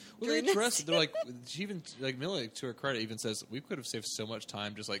 Well, they during this address it. They're like, she even, like, Millie, to her credit, even says, we could have saved so much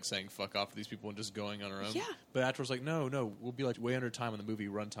time just, like, saying fuck off to these people and just going on our own. Yeah. But Ator's like, no, we'll be, like, way under time on the movie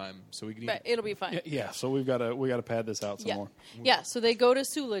runtime, so we can But it'll be fine. Yeah, so we got to pad this out some Yeah. more. Yeah, so they go to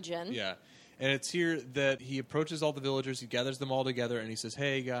Sulajan. Yeah. And it's here that he approaches all the villagers, he gathers them all together, and he says,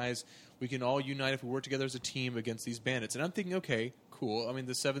 hey, guys, we can all unite if we work together as a team against these bandits. And I'm thinking, okay, cool. I mean,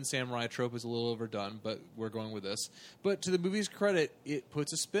 the Seven Samurai trope is a little overdone, but we're going with this. But to the movie's credit, it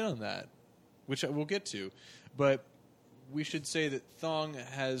puts a spin on that, which we'll get to. But we should say that Thong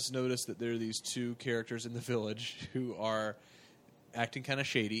has noticed that there are these two characters in the village who are acting kind of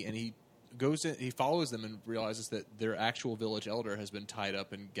shady, and he goes in, he follows them and realizes that their actual village elder has been tied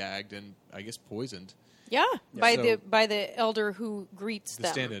up and gagged and I guess poisoned. Yeah, by So- the elder who greets The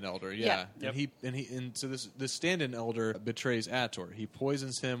them. stand-in elder, Yeah. yeah. And so this stand-in elder betrays Ator. He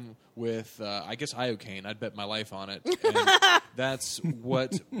poisons him with I guess iocane. I'd bet my life on it. And that's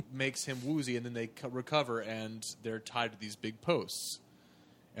what makes him woozy. And then they recover and they're tied to these big posts.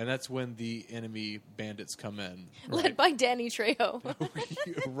 And that's when the enemy bandits come in. Led by Danny Trejo.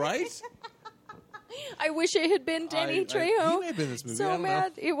 Right? I wish it had been Danny Trejo. He may have been in this movie. I So don't know.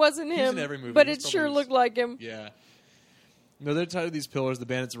 mad it wasn't He's him. in every movie. But He's it sure probably- looked like him. Yeah. No, they're tied to these pillars. The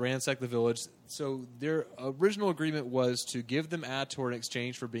bandits ransack the village. So their original agreement was to give them Ator in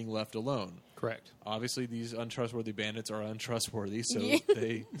exchange for being left alone. Correct. Obviously, these untrustworthy bandits are untrustworthy, so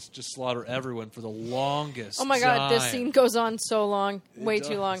they just slaughter everyone for the longest Oh my god, time. this scene goes on so long. Way It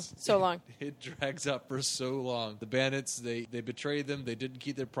too long. does. So long. It drags up for so long. The bandits, they betrayed them. They didn't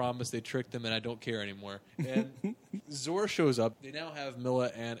keep their promise. They tricked them, and I don't care anymore. And Zor shows up. They now have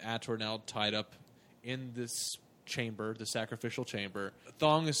Milla and Ator now tied up in this chamber, the sacrificial chamber.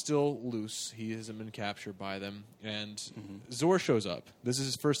 Thong is still loose. He hasn't been captured by them. And Zor shows up. This is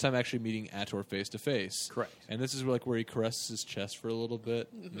his first time actually meeting Ator face to face. Correct. And this is where he caresses his chest for a little bit.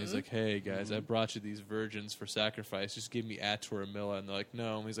 And he's like, hey, guys, I brought you these virgins for sacrifice. Just give me Ator and Milla. And they're like,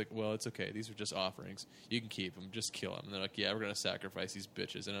 no. And he's like, well, it's okay. These are just offerings. You can keep them. Just kill them. And they're like, yeah, we're going to sacrifice these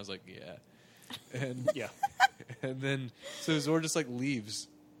bitches. And I was like, yeah. And Yeah. and then, so Zor just like leaves.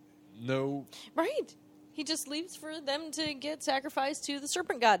 No. Right. He just leaves for them to get sacrificed to the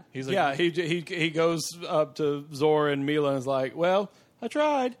serpent god. He's like, Yeah, he goes up to Zor and Mila and is like, well, I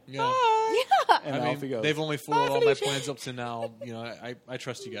tried. Yeah. Bye. Yeah. And I off he mean, goes. they've only foiled all my plans up to now. You know, I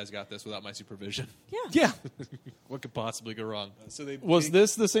trust you guys got this without my supervision. Yeah. Yeah. What could possibly go wrong? So they Was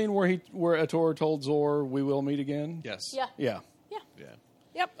this the scene where Ator told Zor, we will meet again? Yes. Yeah. Yeah. Yeah. Yeah.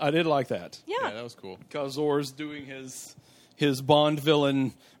 Yep. I did like that. Yeah. Yeah, that was cool. Because Zor's doing his Bond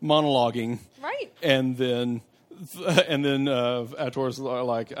villain monologuing. Right. And then Ator's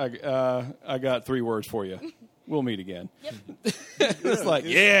like, I got 3 words for you. We'll meet again. Yep. It's like,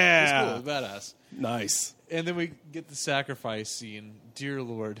 It's yeah. cool. It's badass. Nice. And then we get the sacrifice scene. Dear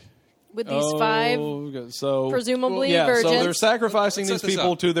Lord. With these 5 so presumably yeah, virgins. so they're sacrificing Let's these set this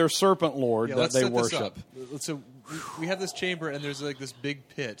people up. to their serpent lord Yeah, that let's they set this worship. up. So we have this chamber, and there's like this big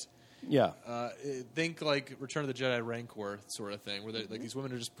pit. Yeah. Think like Return of the Jedi Rancor sort of thing, where like these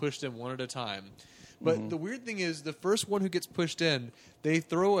women are just pushed in one at a time. But the weird thing is, the first one who gets pushed in, they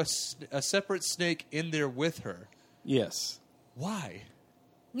throw a separate snake in there with her. Yes. Why?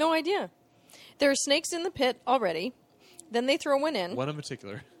 No idea. There are snakes in the pit already. Then they throw one in. One in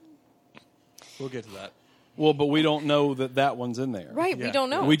particular. We'll get to that. Well, but we don't know that one's in there. Right, Yeah. we don't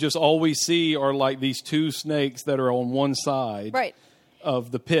know. We just all we see are like these 2 snakes that are on one side Right.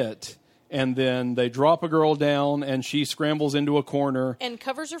 of the pit, and then they drop a girl down, and she scrambles into a corner And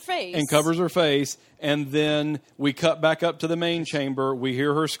covers her face. and then we cut back up to the main chamber. We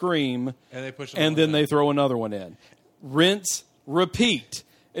hear her scream, And they push. and then they throw another one in. Rinse, repeat.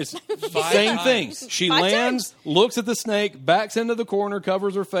 It's Five same times. thing. She 5 lands, times. looks at the snake, backs into the corner,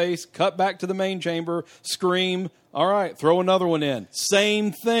 covers her face, cut back to the main chamber, scream. All right, throw another one in.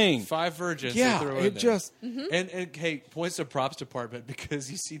 Same thing. 5 virgins. Yeah, they throw in it there. just And hey, points to props department,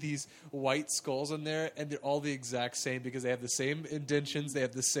 because you see these white skulls in there, and they're all the exact same because they have the same indentions, they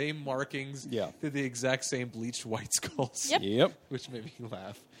have the same markings. Yeah. They're the exact same bleached white skulls. Yep. Yep. Which made me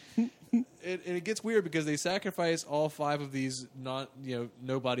laugh. And it gets weird because they sacrifice all 5 of these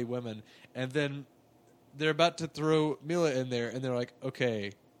nobody women, and then they're about to throw Milla in there, and they're like,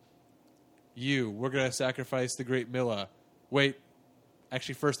 okay, we're going to sacrifice the great Milla. Wait,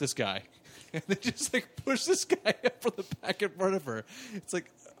 actually, first this guy. And they just like push this guy up from the back in front of her. It's like,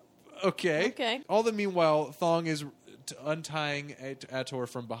 okay. Okay. All the meanwhile, Thong is untying Ator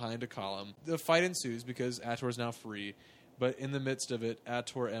from behind a column. The fight ensues because Ator is now free. But in the midst of it,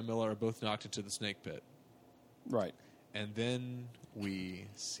 Ator and Milla are both knocked into the snake pit. right. And then we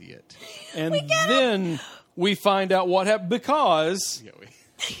see it. And then we find out what happened because Yeah,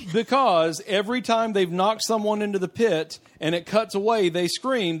 every time they've knocked someone into the pit and it cuts away, they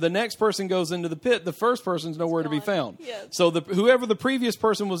scream. The next person goes into the pit. The first person's nowhere to be gone. found. Yes. So whoever the previous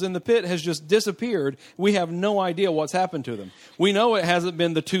person was in the pit has just disappeared. We have no idea what's happened to them. We know it hasn't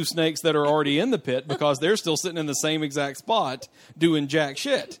been the 2 snakes that are already in the pit because they're still sitting in the same exact spot doing jack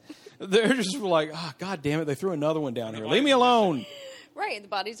shit. They're just like, oh, God damn it, they threw another one down here. Leave me alone. Right, the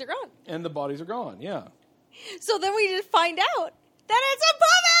bodies are gone. And the bodies are gone, yeah. So then we just find out that it's a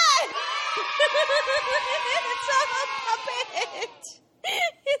puppet! It's a puppet!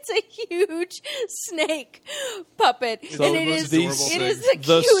 It's a huge snake puppet. So and it is the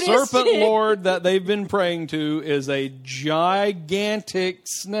the cutest serpent thing. lord that they've been praying to is a gigantic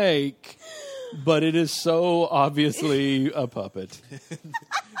snake, but it is so obviously a puppet.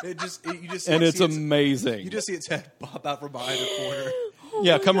 you just And it's see amazing. You just see its head pop out from behind a corner.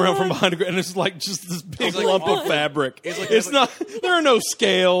 Yeah, come around from behind, and it's like just this big like lump all- of fabric. it's like- It's not. There are no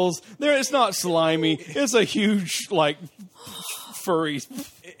scales. It's not slimy. It's a huge, like, furry.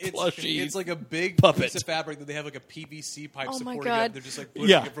 plushy. It's like a big puppet. piece of fabric that they have like a PVC pipe Oh my supporting God. it. They're just like pushing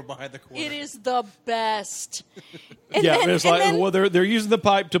Yeah. it from behind the corner. It is the best. And Yeah, then- it's and like then- well, they're using the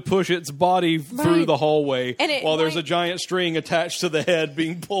pipe to push its body through Right. the hallway, And it while there's a winds- giant string attached to the head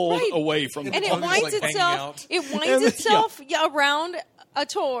being pulled Right. away from the and it tongue is, winds like, hanging itself. out. It winds And- itself around a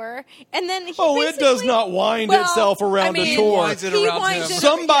tour, and then he Oh, it does basically- not wind Well, itself around I mean, a tour. winds it he around winds him. it-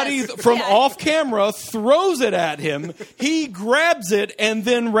 Somebody yes. from Yeah. off camera throws it at him. He grabs it and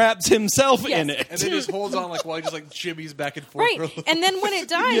then wraps himself Yes. in it. and then just holds on like while he just like jimmies back and forth. Right, for a little- and then when it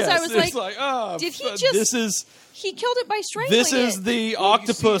dies, Yes, I was it's like, did he just- This is he killed it by strangling this is it. the Well, you see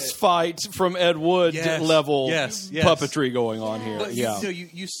octopus it. fight from Ed Wood Yes, level yes. puppetry going on here. But Yeah.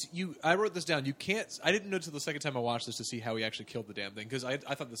 you I wrote this down. You can't. I didn't know till the second time I watched this to see how he actually killed the damn thing because I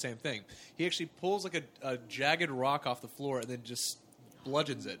thought the same thing. He actually pulls like a jagged rock off the floor and then just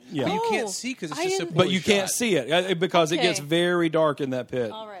bludgeons it. Yeah. But you Oh, can't see because it's I just so didn't- But poorly you can't shot. see it because it Okay. gets very dark in that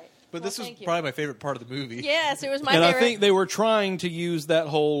pit. All right. But Well, this was thank you. probably my favorite part of the movie. Yes, it was my And favorite. I think they were trying to use that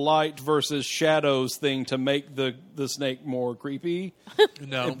whole light versus shadows thing to make the snake more creepy.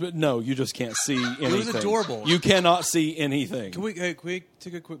 No. But no, you just can't see anything. was adorable. You cannot see anything. Can we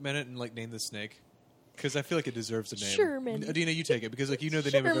take a quick minute and like name the snake? Because I feel like it deserves a name. Sherman. Adina, you take it because like you know the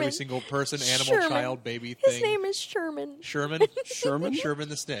name of every Sherman. single person, animal, Sherman. child, baby His thing. name is Sherman. Sherman. Sherman? Sherman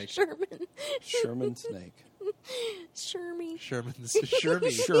the snake. Sherman. Sherman snake. Shermy. Sherman the Shermy.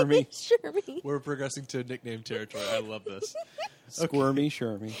 Shermy. Shermy. We're progressing to nickname territory. I love this. Squirmy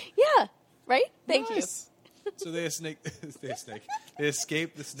Shermy. Yeah. Right? Thank Nice. So they escape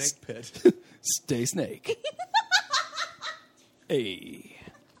the snake pit. Stay snake. Hey.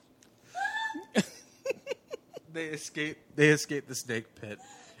 They escape the snake pit,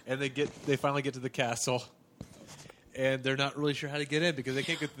 and they finally get to the castle, and they're not really sure how to get in because they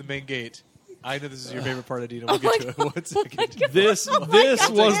can't get to the main gate. I know this is your favorite part, Adina. We'll get to it. 1 second. This God,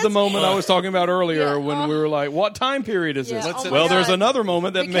 was the yes. moment I was talking about earlier Yeah, when we were like, what time period is this? Yeah, Let's- Well, my there's God. another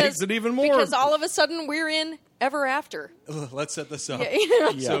moment that Because- makes it even more. Because all of a sudden we're in Ever After. Let's set this up. Yeah.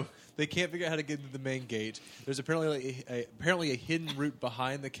 Yeah. So they can't figure out how to get into the main gate. There's apparently a hidden route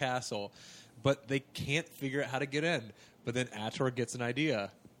behind the castle, but they can't figure out how to get in. But then Ator gets an idea.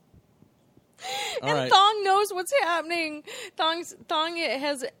 All And right. Thong knows what's happening. Thong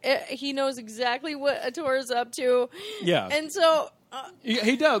has he knows exactly what Ator is up to. Yeah. And so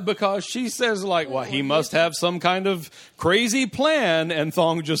He does, because she says, like, well, he must have some kind of crazy plan, and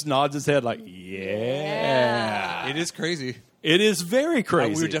Thong just nods his head like, yeah. It is crazy. It is very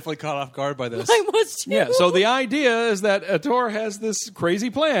crazy. We were definitely caught off guard by this. I was too. Yeah, so the idea is that Ator has this crazy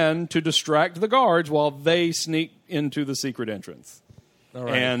plan to distract the guards while they sneak into the secret entrance. All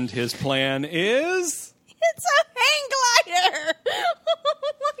right. And his plan is... It's a hang glider. Oh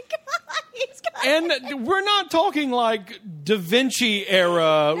my god. He's got And we're not talking like Da Vinci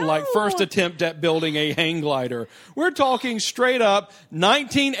era, like first attempt at building a hang glider. We're talking straight up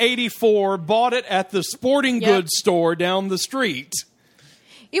 1984, bought it at the sporting Yep. goods store down the street.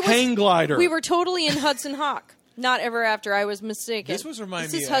 It was, Hang glider. We were totally in Hudson Hawk. Not Ever After. I was mistaken. This was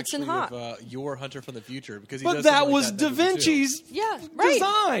reminding This me is Hudson actually Hawk. of your Hunter from the Future because he But does that something like was that Da in that movie, too. Vinci's Yeah, right.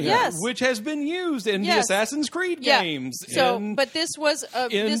 design, Yes. which has been used in the Yes. Assassin's Creed Yeah. games. So, in, but this was a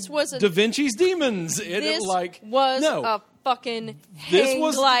in a Da Vinci's Demons. this like was no, a fucking this hang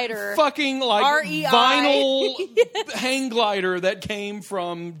was glider. fucking like REI. vinyl hang glider that came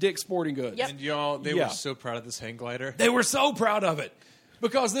from Dick's Sporting Goods. Yep. And y'all, they Yeah. were so proud of this hang glider. They were so proud of it.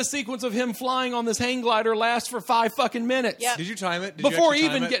 Because this sequence of him flying on this hang glider lasts for 5 fucking minutes. Yep. Did you time it? Did you Before actually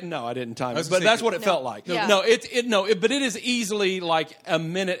time even it? getting, no, I didn't time I was it, gonna but say- that's what it No. felt like. Yeah. But it is easily like a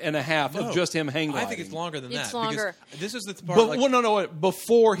minute and a half of just him hang gliding. I think it's longer than It's that. longer. Because this is the part. But like, no,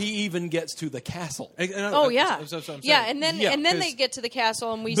 before he even gets to the castle. Oh yeah, that's what I'm yeah, saying. and then Yeah, and then 'cause- they get to the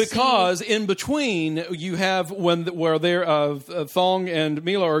castle and we Because see in between, you have where they're Thong and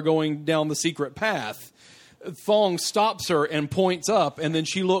Mila are going down the secret path. Thong stops her and points up, and then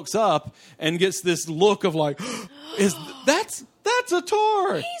she looks up and gets this look of like, that's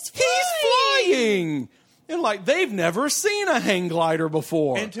Ator. He's flying. And like they've never seen a hang glider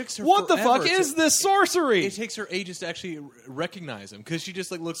before. And it takes her what the fuck forever is to- this sorcery? It takes her ages to actually recognize him because she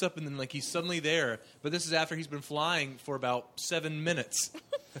just like looks up and then like he's suddenly there. But this is after he's been flying for about 7 minutes.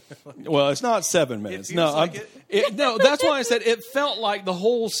 Well, it's not 7 minutes. feels No, like no. That's why I said it felt like the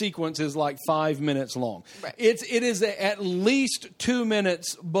whole sequence is like 5 minutes long. Right. It is at least 2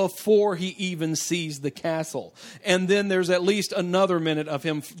 minutes before he even sees the castle, and then there's at least another minute of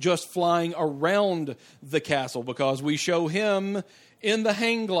him just flying around the castle because we show him in the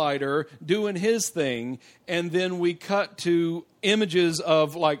hang glider doing his thing, and then we cut to images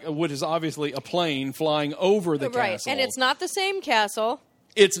of like what is obviously a plane flying over the right, castle. and it's not the same castle.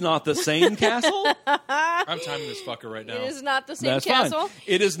 It's not the same castle. I'm timing this fucker right now. It is not the same That's castle. fine.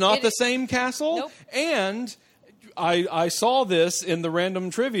 It is not the same castle. Nope. And I saw this in the random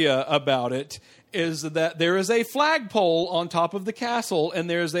trivia about it, is that there is a flagpole on top of the castle, and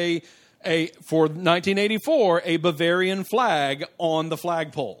there's a for 1984, a Bavarian flag on the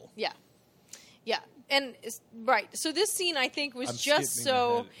flagpole. Yeah. Yeah. And right. So this scene, I think, was I'm just skipping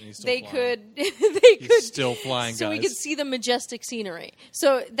so ahead, and he's still they flying. could He's still flying, so we guys. could see the majestic scenery.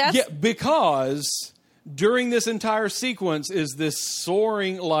 So that's Yeah, because during this entire sequence is this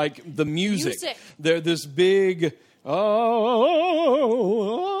soaring, like the music. There's this big,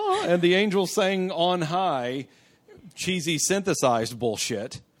 oh, and the angels sang on high, cheesy synthesized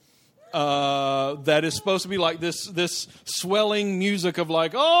bullshit. That is supposed to be like this swelling music of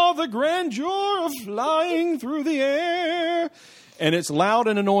like, oh, the grandeur of flying through the air. And it's loud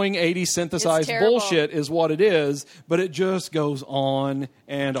and annoying 80s synthesized bullshit is what it is, but it just goes on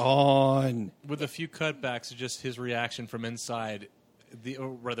and on. With a few cutbacks to just his reaction from inside, or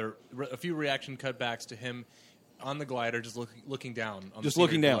rather, a few reaction cutbacks to him on the glider, just looking down. On Just the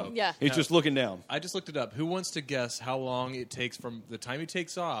looking scenery down. below. Yeah. He's Now, just looking down. I just looked it up. Who wants to guess how long it takes from the time he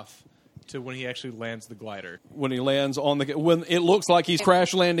takes off to when he actually lands the glider? When he lands on when it looks like he's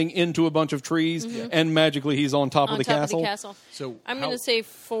crash landing into a bunch of trees, and magically he's on top of the castle. So I'm going to say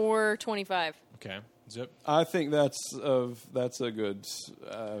 4:25. Okay, zip. I think that's a good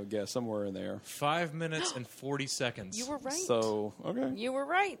guess, somewhere in there. 5 minutes and 40 seconds. You were right. So okay, You were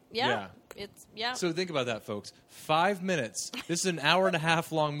right. Yeah. Yeah. It's So think about that, folks. 5 minutes. This is an hour and a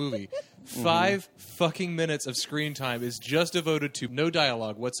half long movie. 5 fucking minutes of screen time is just devoted to no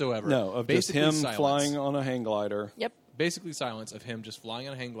dialogue whatsoever. no, of Basically just him silence. flying on a hang glider. Yep. Basically silence of him just flying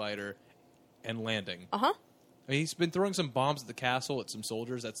on a hang glider and landing. Uh-huh. I mean, he's been throwing some bombs at the castle at some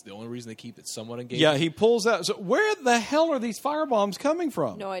soldiers. That's the only reason they keep it somewhat engaged. Yeah, he pulls out. So where the hell are these firebombs coming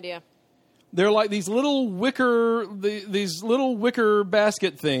from? No idea. They're like these little wicker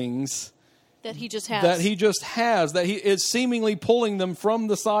basket things That he just has. that he is seemingly pulling them from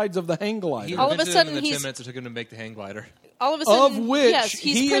the sides of the hang glider. He All of a invented them sudden in the 10 he's- minutes it took him to make the hang glider. All of a sudden, of which yes,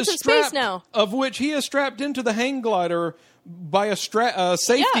 he's he Prince is of Space strapped, now. of which he is strapped into the hang glider by a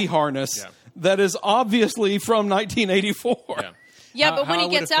safety Yeah. harness Yeah. that is obviously from 1984. Yeah. Yeah, How- but when how he I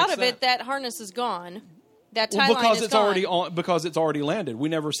would've gets out fixed of it, that harness is gone. That Well, timeline because is it's gone. already on, because it's already landed. We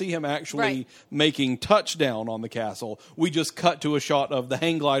never see him actually Right. making touchdown on the castle. We just cut to a shot of the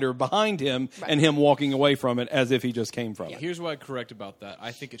hang glider behind him Right. and him walking away from it as if he just came from it. Here's what I correct about that.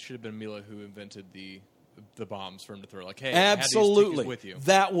 I think it should have been Mila who invented the bombs for him to throw. Like, hey, I had these Absolutely, tickets with you.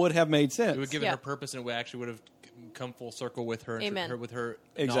 that would have made sense. It would give Yeah. her purpose, and it would actually would have come full circle with her, Amen. with her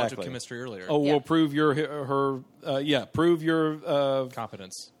knowledge Exactly. of chemistry earlier. Oh, Yeah. we'll prove prove your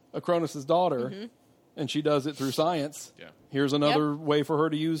Competence. Acronis's daughter, Mm-hmm. and she does it through science. Yeah. Here's another way for her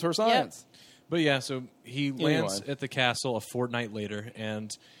to use her science. But yeah, so he lands Anyway. at the castle a fortnight later,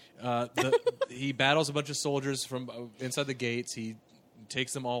 and he battles a bunch of soldiers from inside the gates. He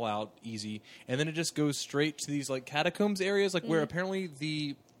takes them all out easy, and then it just goes straight to these like catacombs areas, like where apparently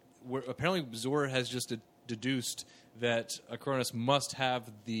Zor has just deduced that Acronis must have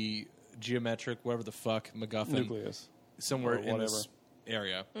the geometric, whatever the fuck, MacGuffin Nucleus. somewhere Or in this whatever.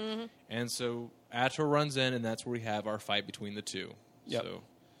 area. And so Ator runs in, and that's where we have our fight between the two. Yep. So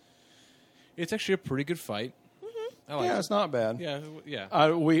it's actually a pretty good fight. I like Yeah, it. it's not bad.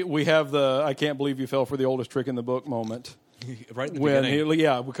 Yeah. We have the I can't believe you fell for the oldest trick in the book moment. Right in the When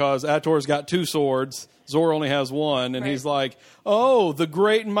beginning. because Ator's got 2 swords, Zor only has 1, and Right. he's like, "Oh, the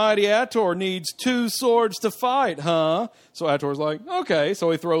great and mighty Ator needs 2 swords to fight, huh?" So Ator's like, "Okay." So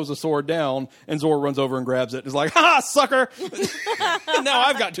he throws a sword down, and Zor runs over and grabs it. He's like, "Ha, sucker! Now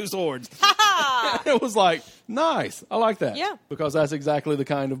I've got 2 swords." It was like, nice. I like that. Yeah. because that's exactly the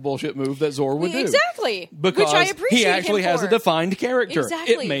kind of bullshit move that Zor would do. Exactly. Because Which I appreciate he actually him has for. a defined character.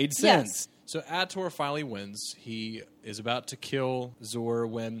 Exactly. It made sense. Yes. So Ator finally wins. He is about to kill Zor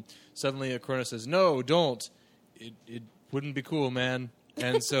when suddenly Acronis says, "No, don't. It wouldn't be cool, man."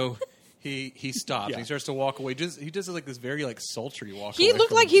 And so he stops. Yeah. He starts to walk away. He does like this very like sultry walk. He away looked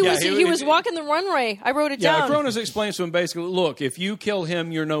from like him. he was walking the runway. I wrote it Yeah, down. Acronis explains to him basically, look, if you kill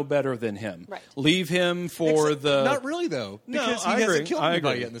him, you're no better than him. Right. Leave him for the... Not really though, No, because I he agree. hasn't killed I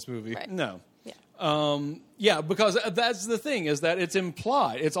anybody agree. yet in this movie. Right. No. Yeah. Yeah, because that's the thing, is that it's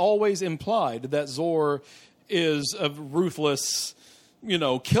implied. It's always implied that Zor is a ruthless,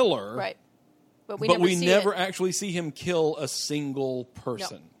 killer. Right. But we But never we see never it. actually see him kill a single No,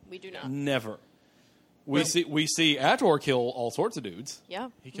 person. we do not. Never. We see Ator kill all sorts of dudes. Yeah.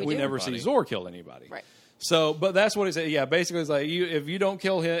 killed We do. never see everybody. Zor kill anybody. Right. So, but that's what he said. Yeah, basically, it's like if you don't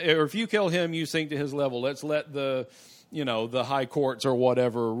kill him, or if you kill him, you sink to his level. Let's let the the high courts or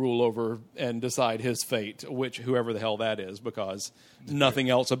whatever rule over and decide his fate, whoever the hell that is, because nothing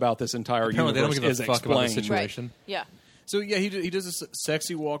else about this entire Apparently universe they don't give is a fuck about the explained. situation. Right. Yeah. So yeah, he does this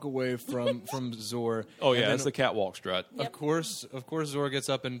sexy walk away from Zor. Oh yeah, and it's then, the catwalk strut. Of course, Zor gets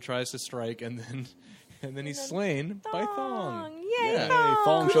up and tries to strike, and then he's slain by Thong. Yay, Yeah. Thong.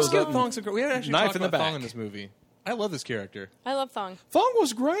 Thong Let's shows give up. and- Thong some. We haven't actually Knife talked in the about Thong back. in this movie. I love this character. I love Thong. Thong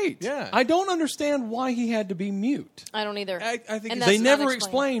was great. Yeah. I don't understand why he had to be mute. I don't either. I think And it's- that's They not never explained.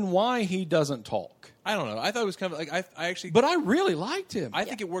 explain why he doesn't talk. I don't know. I thought it was kind of like I actually. But I really liked him. I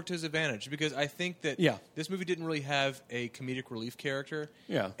think it worked to his advantage because I think that Yeah. this movie didn't really have a comedic relief character.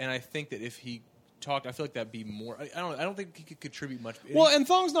 Yeah. And I think that if he talked, I feel like that'd be more. I don't think he could contribute much. Well, and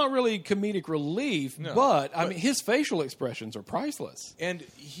Thong's not really comedic relief, No, but I but- mean, his facial expressions are priceless. and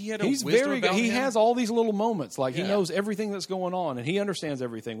he had a He's wisdom very good. about He him. has all these little moments, like he Yeah. knows everything that's going on, and he understands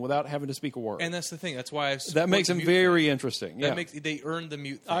everything without having to speak a word. And that's the thing. That's why that makes him very interesting. Yeah, That makes they earned the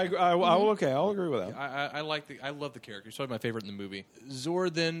mute. Thing. I'll agree with that. I love the character. He's probably my favorite in the movie. Zor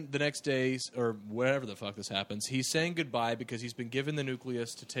then the next day or whatever the fuck this happens, he's saying goodbye because he's been given the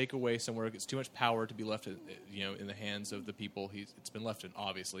nucleus to take away somewhere. It's too much power to be left, in the hands of the people. It's been left in,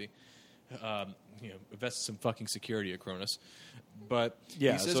 obviously. Invested some fucking security at Cronus, but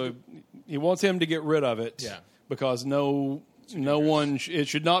Yeah, he says, so he wants him to get rid of it. Yeah. because no one. It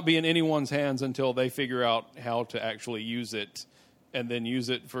should not be in anyone's hands until they figure out how to actually use it, and then use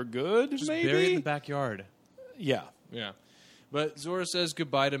it for good. just maybe. buried in the backyard. Yeah. Yeah. But Zora says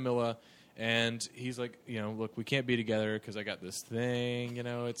goodbye to Milla, and he's like, look, we can't be together because I got this thing,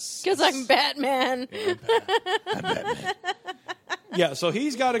 it's... Because I'm Batman. Yeah, I'm Batman. Yeah, so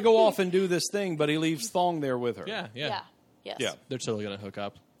he's got to go off and do this thing, but he leaves Thong there with her. Yeah. Yes. Yeah. They're totally going to hook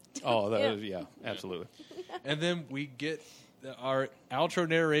up. Oh, Yeah. yeah, absolutely. And then we get our outro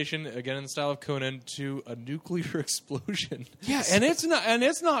narration, again in the style of Conan, to a nuclear explosion. Yeah, and it's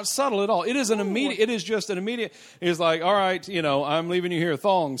not subtle at all. It is an immediate. It is just an immediate. He's like, all right, I'm leaving you here,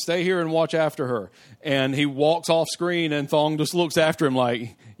 Thong. Stay here and watch after her. And he walks off screen, and Thong just looks after him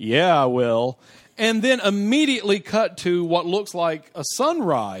like, yeah, I will. And then immediately cut to what looks like a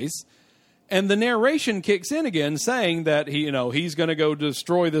sunrise. And the narration kicks in again, saying that he's going to go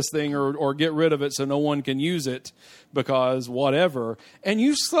destroy this thing or get rid of it so no one can use it because whatever. And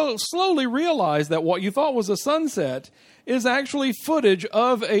you slowly realize that what you thought was a sunset is actually footage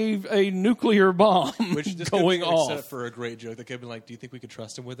of a nuclear bomb Which just going could be, off. set up for a great joke. That could have been like, do you think we could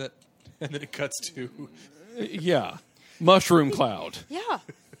trust him with it? And then it cuts to Yeah, mushroom cloud. Yeah.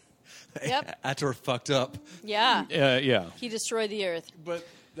 Yep. Ator fucked up. Yeah. Yeah. He destroyed the Earth. But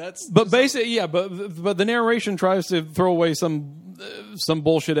that's... But basically, yeah. But the narration tries to throw away some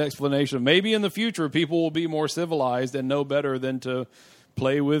bullshit explanation. Maybe in the future, people will be more civilized and know better than to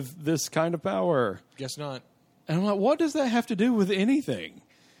play with this kind of power. Guess not. And I'm like, what does that have to do with anything?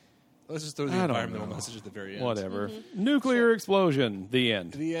 Let's just throw the I don't environmental know. message at the very end. Whatever. Nuclear explosion. The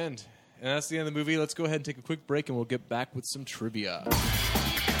end. The end. And that's the end of the movie. Let's go ahead and take a quick break, and we'll get back with some trivia.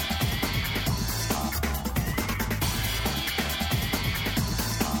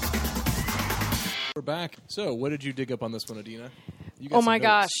 We're back. So, what did you dig up on this one, Adina? You got Oh some my notes.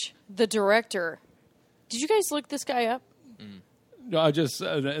 gosh. The director. Did you guys look this guy up? No, I just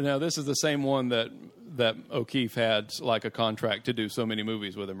now this is the same one that O'Keefe had like a contract to do so many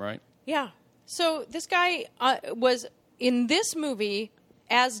movies with him, right? Yeah. So this guy was in this movie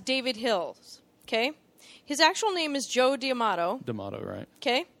as David Hills. Okay. His actual name is Joe D'Amato. D'Amato, right?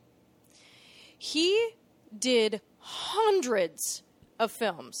 Okay. He did hundreds of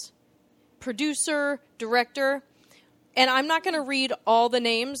films. Producer, director. And I'm not going to read all the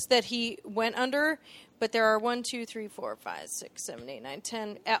names that he went under, but there are 1, 2, 3, 4, 5, 6, 7, 8, 9,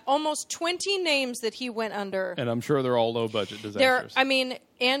 10, almost 20 names that he went under. And I'm sure they're all low budget disasters.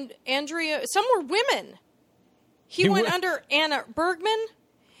 And Andrea, some were women. He went under Anna Bergman.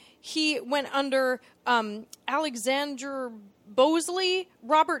 He went under Alexander Bosley,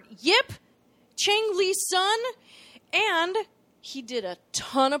 Robert Yip, Chang Lee's son, and he did a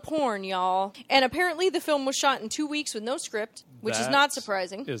ton of porn, y'all. And apparently the film was shot in 2 weeks with no script, which is not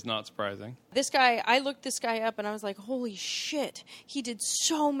surprising. Is not surprising. This guy, I looked this guy up and I was like, holy shit. He did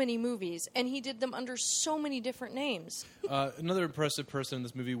so many movies, and he did them under so many different names. Another impressive person in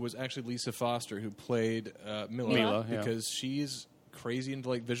this movie was actually Lisa Foster, who played Mila, Mila, yeah. because she's crazy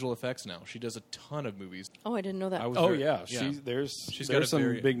into visual effects now. She does a ton of movies. Oh, I didn't know that. She's got a some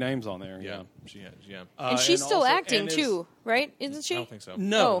very- big names on there. Yeah, she has. Yeah, and she's still also- acting and is- too, right? Isn't she? I don't think so.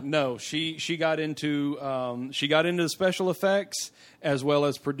 No. She got into the special effects as well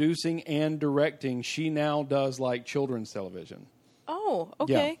as producing and directing. She now does like children's television. Oh,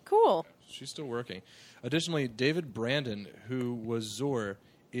 okay, Yeah. cool. She's still working. Additionally, David Brandon, who was Zor,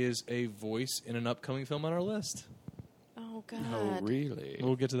 is a voice in an upcoming film on our list. Oh, God. Oh, really?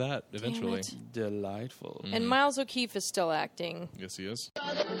 We'll get to that eventually. it. Delightful. And Miles O'Keefe is still acting. Yes, he is.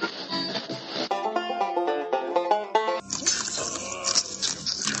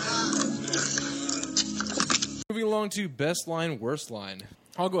 Moving along to best line, worst line.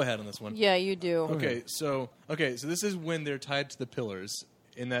 I'll go ahead on this one. Yeah, you do. Okay, so this is when they're tied to the pillars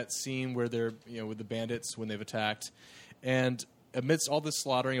in that scene where they're with the bandits when they've attacked, and amidst all this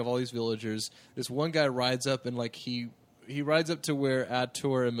slaughtering of all these villagers, this one guy rides up and he rides up to where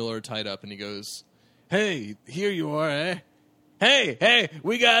Ator and Miller are tied up, and he goes, "Hey, here you are, eh? Hey,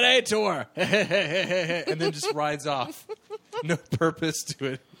 we got Ator!" And then just rides off. No purpose to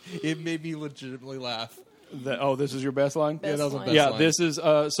it. It made me legitimately laugh. This is your best line? Best that was a line. best Yeah, line. this is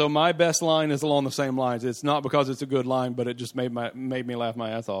so my best line is along the same lines. It's not because it's a good line, but it just made me laugh my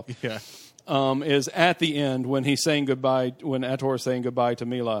ass off. Yeah. Is at the end when he's saying goodbye, when Ator is saying goodbye to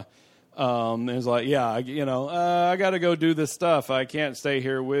Mila. It's like, I got to go do this stuff. I can't stay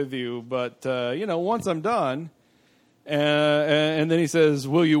here with you, but once I'm done, and then he says,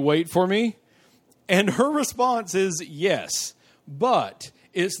 "Will you wait for me?" And her response is yes, but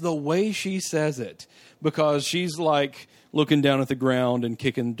it's the way she says it, because she's like looking down at the ground and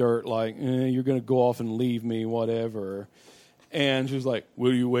kicking dirt, like, "You're going to go off and leave me, whatever." And she was like,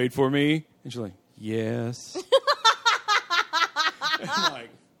 "Will you wait for me?" And she's like, "Yes." And I'm like,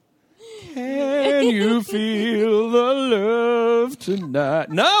 "Can you feel the love tonight?"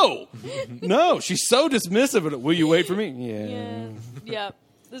 No, she's so dismissive of it. "Will you wait for me?" Yeah. Yeah.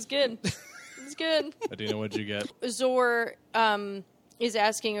 That's good. That's good. I do know what you get. Zor is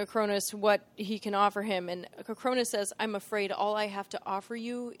asking Acronis what he can offer him, and Acronis says, "I'm afraid all I have to offer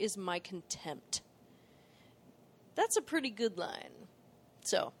you is my contempt." That's a pretty good line.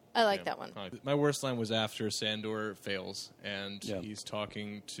 So, I like that one. My worst line was after Sandor fails, and Yeah. he's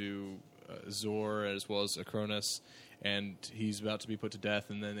talking to Zor as well as Acronis, and he's about to be put to death,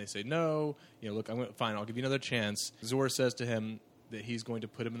 and then they say, "No, look, fine, I'll give you another chance." Zor says to him that he's going to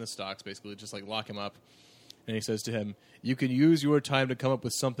put him in the stocks, basically, just like lock him up. And he says to him, "You can use your time to come up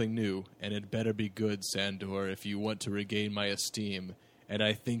with something new, and it better be good, Sandor, if you want to regain my esteem. And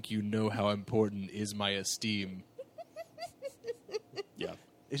I think you know how important is my esteem." Yeah.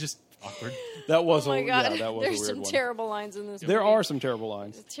 It's just awkward. That was Oh my God. that was There's a weird some one. terrible lines in this movie. There are some terrible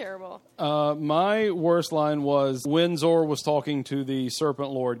lines. It's terrible. My worst line was when Zor was talking to the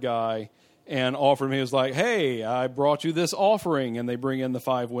Serpent Lord guy and offered him, he was like, "Hey, I brought you this offering," and they bring in the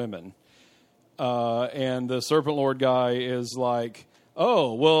 5 women. And the Serpent Lord guy is like,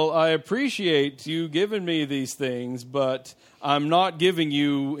 "Oh, well, I appreciate you giving me these things, but I'm not giving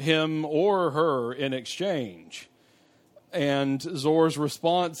you him or her in exchange." And Zor's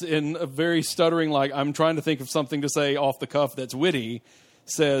response, in a very stuttering, like, I'm trying to think of something to say off the cuff that's witty,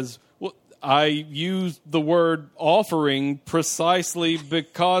 says, "Well, I used the word offering precisely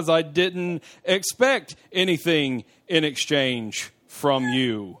because I didn't expect anything in exchange from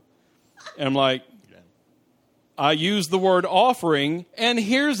you." And I'm like, I used the word offering, and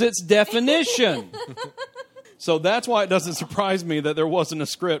here's its definition. So that's why it doesn't surprise me that there wasn't a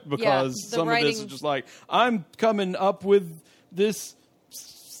script, because the some of this writing- is just like, I'm coming up with this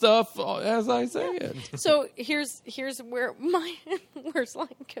stuff as I say it. So here's where my worst line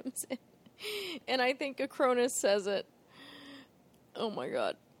comes in. And I think Acronis says it. Oh my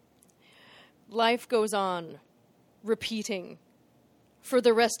God. "Life goes on, repeating, for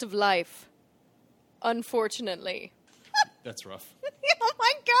the rest of life, unfortunately." That's rough. Oh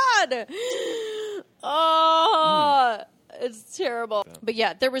my God. Oh, it's terrible. But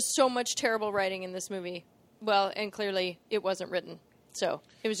yeah, there was so much terrible writing in this movie. Well, and clearly it wasn't written. So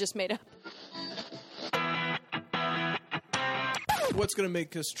it was just made up. What's going to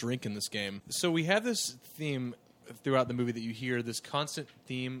make us drink in this game? So we have this theme throughout the movie that you hear, this constant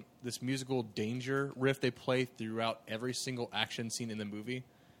theme, this musical danger riff they play throughout every single action scene in the movie.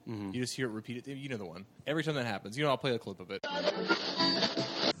 You just hear it repeated. You know the one. Every time that happens, I'll play a clip of it.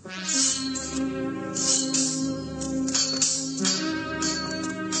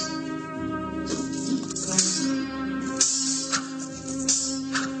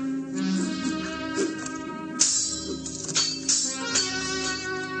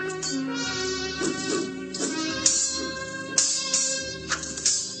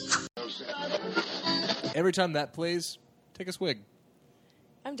 Every time that plays, take a swig.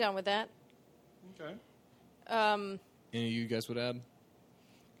 I'm down with that. Okay. Any of you guys would add?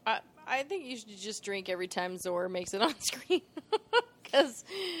 I think you should just drink every time Zor makes it on screen. Because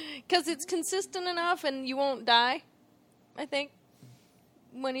it's consistent enough and you won't die, I think,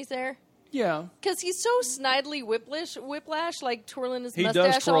 when he's there. Yeah. Because he's so snidely whiplash, like twirling his He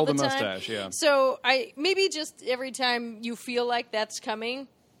mustache does twirl all the the time. mustache, yeah. So maybe just every time you feel like that's coming,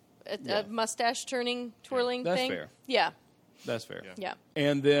 a mustache twirling That's thing. fair. Yeah. That's fair. Yeah.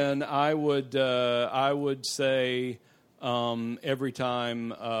 And then I would say every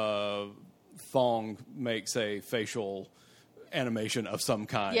time Thong makes a facial animation of some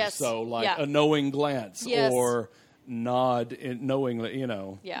kind. Yes. So like Yeah. a knowing glance Yes. or nod knowingly,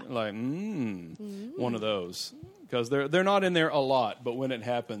 Yeah. like one of those. Because they're not in there a lot, but when it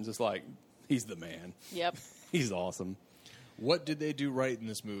happens, it's like he's the man. Yep. He's awesome. What did they do right in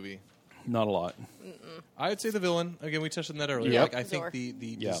this movie? Not a lot. I'd say the villain. Again, we touched on that earlier. Yep. Like, I think Zor. the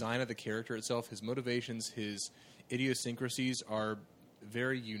Yeah. design of the character itself, his motivations, his idiosyncrasies are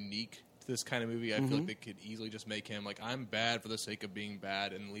very unique to this kind of movie. I feel like they could easily just make him like, I'm bad for the sake of being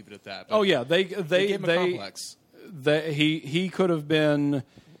bad and leave it at that. But Oh yeah, they gave him a complex. he could have been.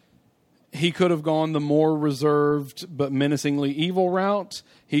 He could have gone the more reserved but menacingly evil route.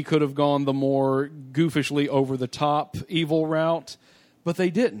 He could have gone the more goofishly over the top evil route, but they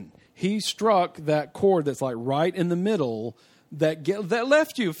didn't. He struck that chord that's like right in the middle that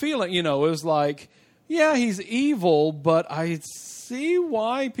left you feeling, it was like, yeah, he's evil, but I see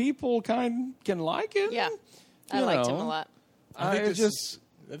why people can like him. Yeah. I liked him a lot. I think I this just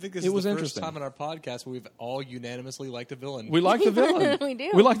I think this it is was the first interesting. time in our podcast where we've all unanimously liked a villain. we like the villain. We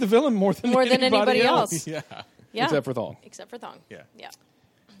do. We like the villain more than anybody else. yeah. Yeah. Except for Thong. Except for Thong. Yeah. Yeah.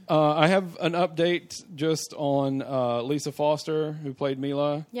 I have an update just on Lisa Foster, who played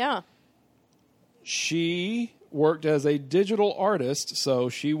Mila. Yeah. She worked as a digital artist, so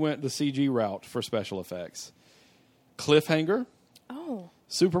she went the CG route for special effects. Cliffhanger, Oh.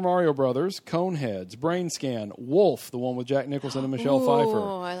 Super Mario Brothers, Coneheads, Brain Scan, Wolf, the one with Jack Nicholson and Michelle Pfeiffer.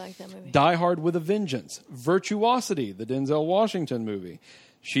 Oh, I like that movie. Die Hard with a Vengeance, Virtuosity, the Denzel Washington movie.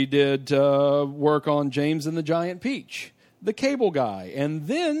 She did work on James and the Giant Peach, The Cable Guy, and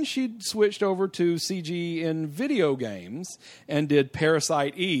then she switched over to CG in video games and did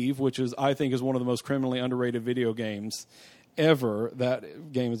Parasite Eve, which I think is one of the most criminally underrated video games ever.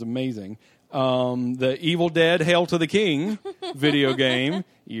 That game is amazing. The Evil Dead Hail to the King video game,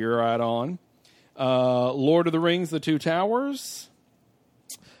 you're right on. Lord of the Rings, The Two Towers.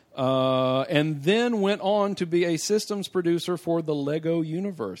 And then went on to be a systems producer for the Lego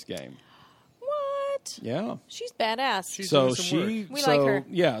Universe game. What? Yeah. She's badass. She's So doing some work. We like her.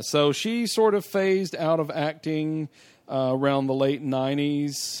 Yeah, so she sort of phased out of acting around the late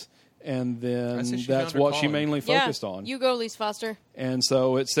 90s, and I then say she that's found her what she calling. mainly focused on. You go, Lise Foster. And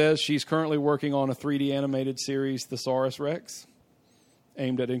so it says she's currently working on a 3D animated series, Thesaurus Rex,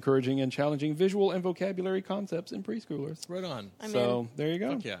 aimed at encouraging and challenging visual and vocabulary concepts in preschoolers. Right on. So there you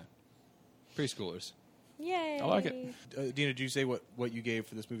go. Fuck yeah. Preschoolers. Yay. I like it. Dina, did you say what you gave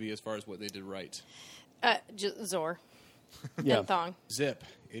for this movie as far as what they did right? Zor. Yeah. And Thong. Zip,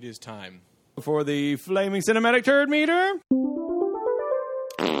 it is time. For the flaming cinematic turd meter.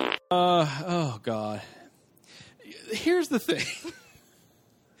 Oh, God. Here's the thing.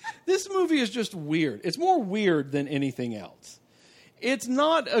 This movie is just weird. It's more weird than anything else. It's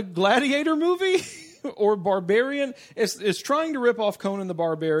not a gladiator movie or barbarian. It's trying to rip off Conan the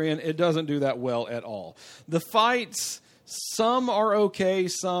Barbarian. It doesn't do that well at all. The fights, some are okay,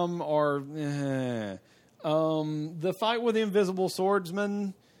 some are... The fight with the invisible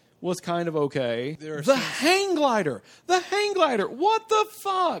swordsman was kind of okay. The hang glider. What the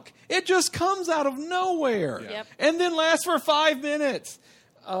fuck? It just comes out of nowhere. Yep. And then lasts for 5 minutes.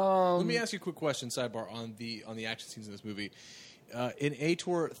 Let me ask you a quick question, sidebar, on the action scenes in this movie. In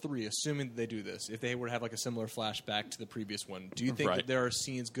A-Tour 3, assuming that they do this, if they were to have like a similar flashback to the previous one, do you think Right. that there are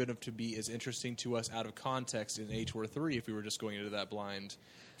scenes good enough to be as interesting to us out of context in A-Tour 3 if we were just going into that blind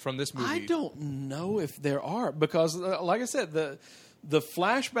from this movie? I don't know if there are, because like I said, the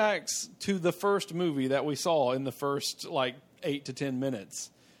flashbacks to the first movie that we saw in the first like 8 to 10 minutes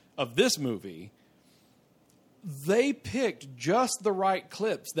of this movie, they picked just the right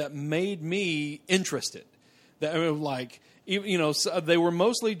clips that made me interested. That so they were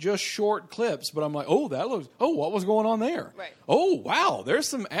mostly just short clips, but I'm like, what was going on there? Right. Oh, wow, there's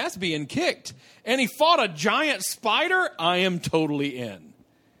some ass being kicked. And he fought a giant spider? I am totally in.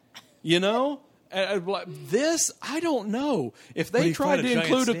 This, I don't know. If they he tried fought to a giant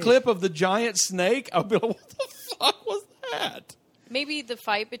include a snake. clip of the giant snake, I'd be like, what the fuck was that? Maybe the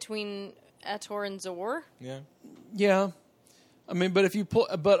fight between Ator and Zor. Yeah. Yeah. I mean, but if you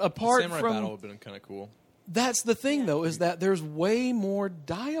apart Samurai from... battle would have been kind of cool. That's the thing, though, is that there's way more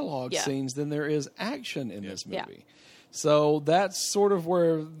dialogue Yeah. scenes than there is action in this movie. Yeah. So that's sort of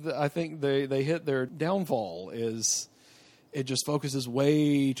where I think they hit their downfall is it just focuses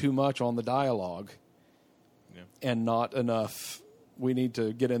way too much on the dialogue Yeah. and not enough. We need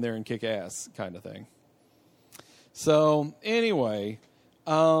to get in there and kick ass kind of thing. So anyway,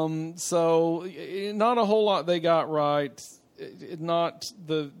 so not a whole lot they got right. Not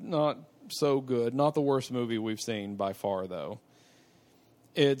so good. Not the worst movie we've seen by far, though.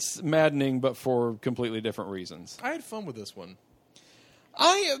 It's maddening, but for completely different reasons. I had fun with this one.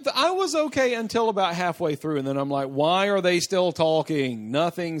 I was okay until about halfway through, and then I'm like, why are they still talking?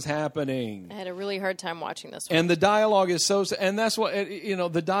 Nothing's happening. I had a really hard time watching this one. And the dialogue is so, and that's what,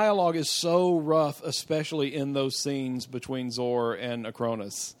 the dialogue is so rough, especially in those scenes between Zor and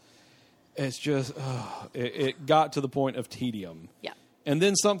Acronis. It's just, it got to the point of tedium. Yeah. And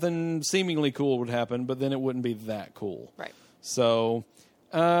then something seemingly cool would happen, but then it wouldn't be that cool. Right. So,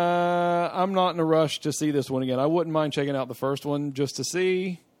 I'm not in a rush to see this one again. I wouldn't mind checking out the first one just to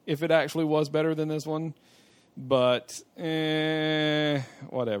see if it actually was better than this one. But,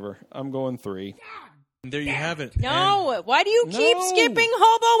 whatever. I'm going 3. And there you have it. No, why do you keep skipping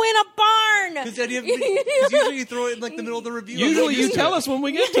Hobo in a Barn? Because usually you throw it in like the middle of the review. Usually you tell us when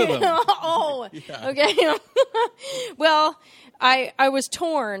we get to them. Oh, Yeah. okay. Well, I was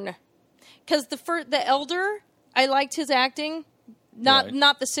torn because the elder, I liked his acting.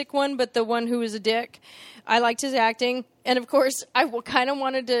 Not the sick one, but the one who was a dick. I liked his acting. And, of course, I kind of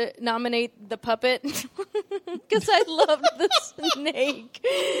wanted to nominate the puppet because I loved the snake.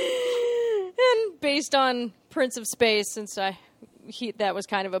 And based on Prince of Space, since that was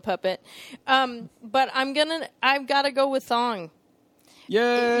kind of a puppet. But I've got to go with Thong.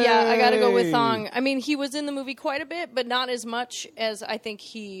 Yay! Yeah, I got to go with Thong. I mean, he was in the movie quite a bit, but not as much as I think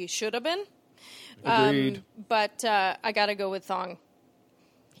he should have been. Agreed. But I got to go with Thong.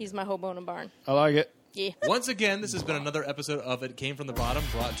 He's my hobo in a barn. I like it. Yeah. Once again, this has been another episode of It Came From the Bottom,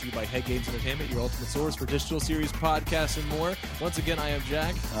 brought to you by Head Games Entertainment, your ultimate source for digital series, podcasts, and more. Once again, I am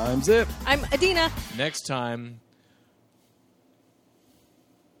Jack. I'm Zip. I'm Adina. Next time...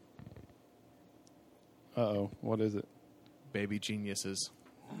 Uh-oh. What is it? Baby Geniuses.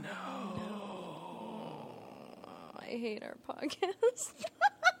 I hate our podcast.